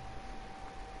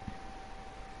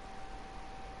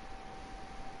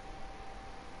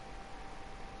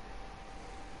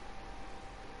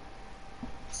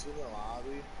 Is he in the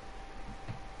lobby?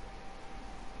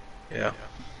 Yeah.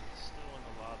 He's still in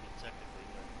the lobby technically,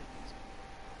 but I think he's...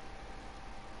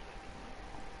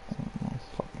 Oh my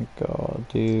fucking God,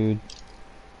 dude.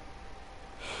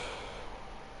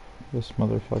 This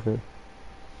motherfucker.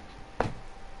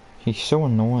 He's so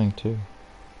annoying too.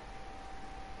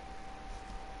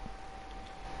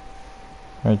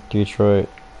 Alright, Detroit.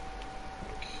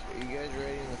 Are you guys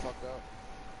ready to fuck up?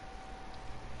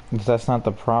 Because that's not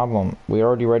the problem. We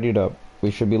already readied up.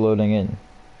 We should be loading in.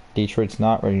 Detroit's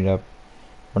not readied up.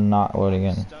 We're not loading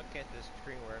in. Stuck at this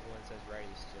screen where everyone says ready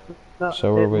still. No,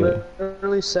 So are we. it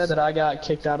literally said that I got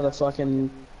kicked out of the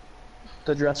fucking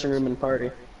the dressing room and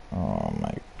party. Oh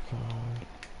my God.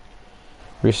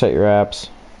 Reset your apps.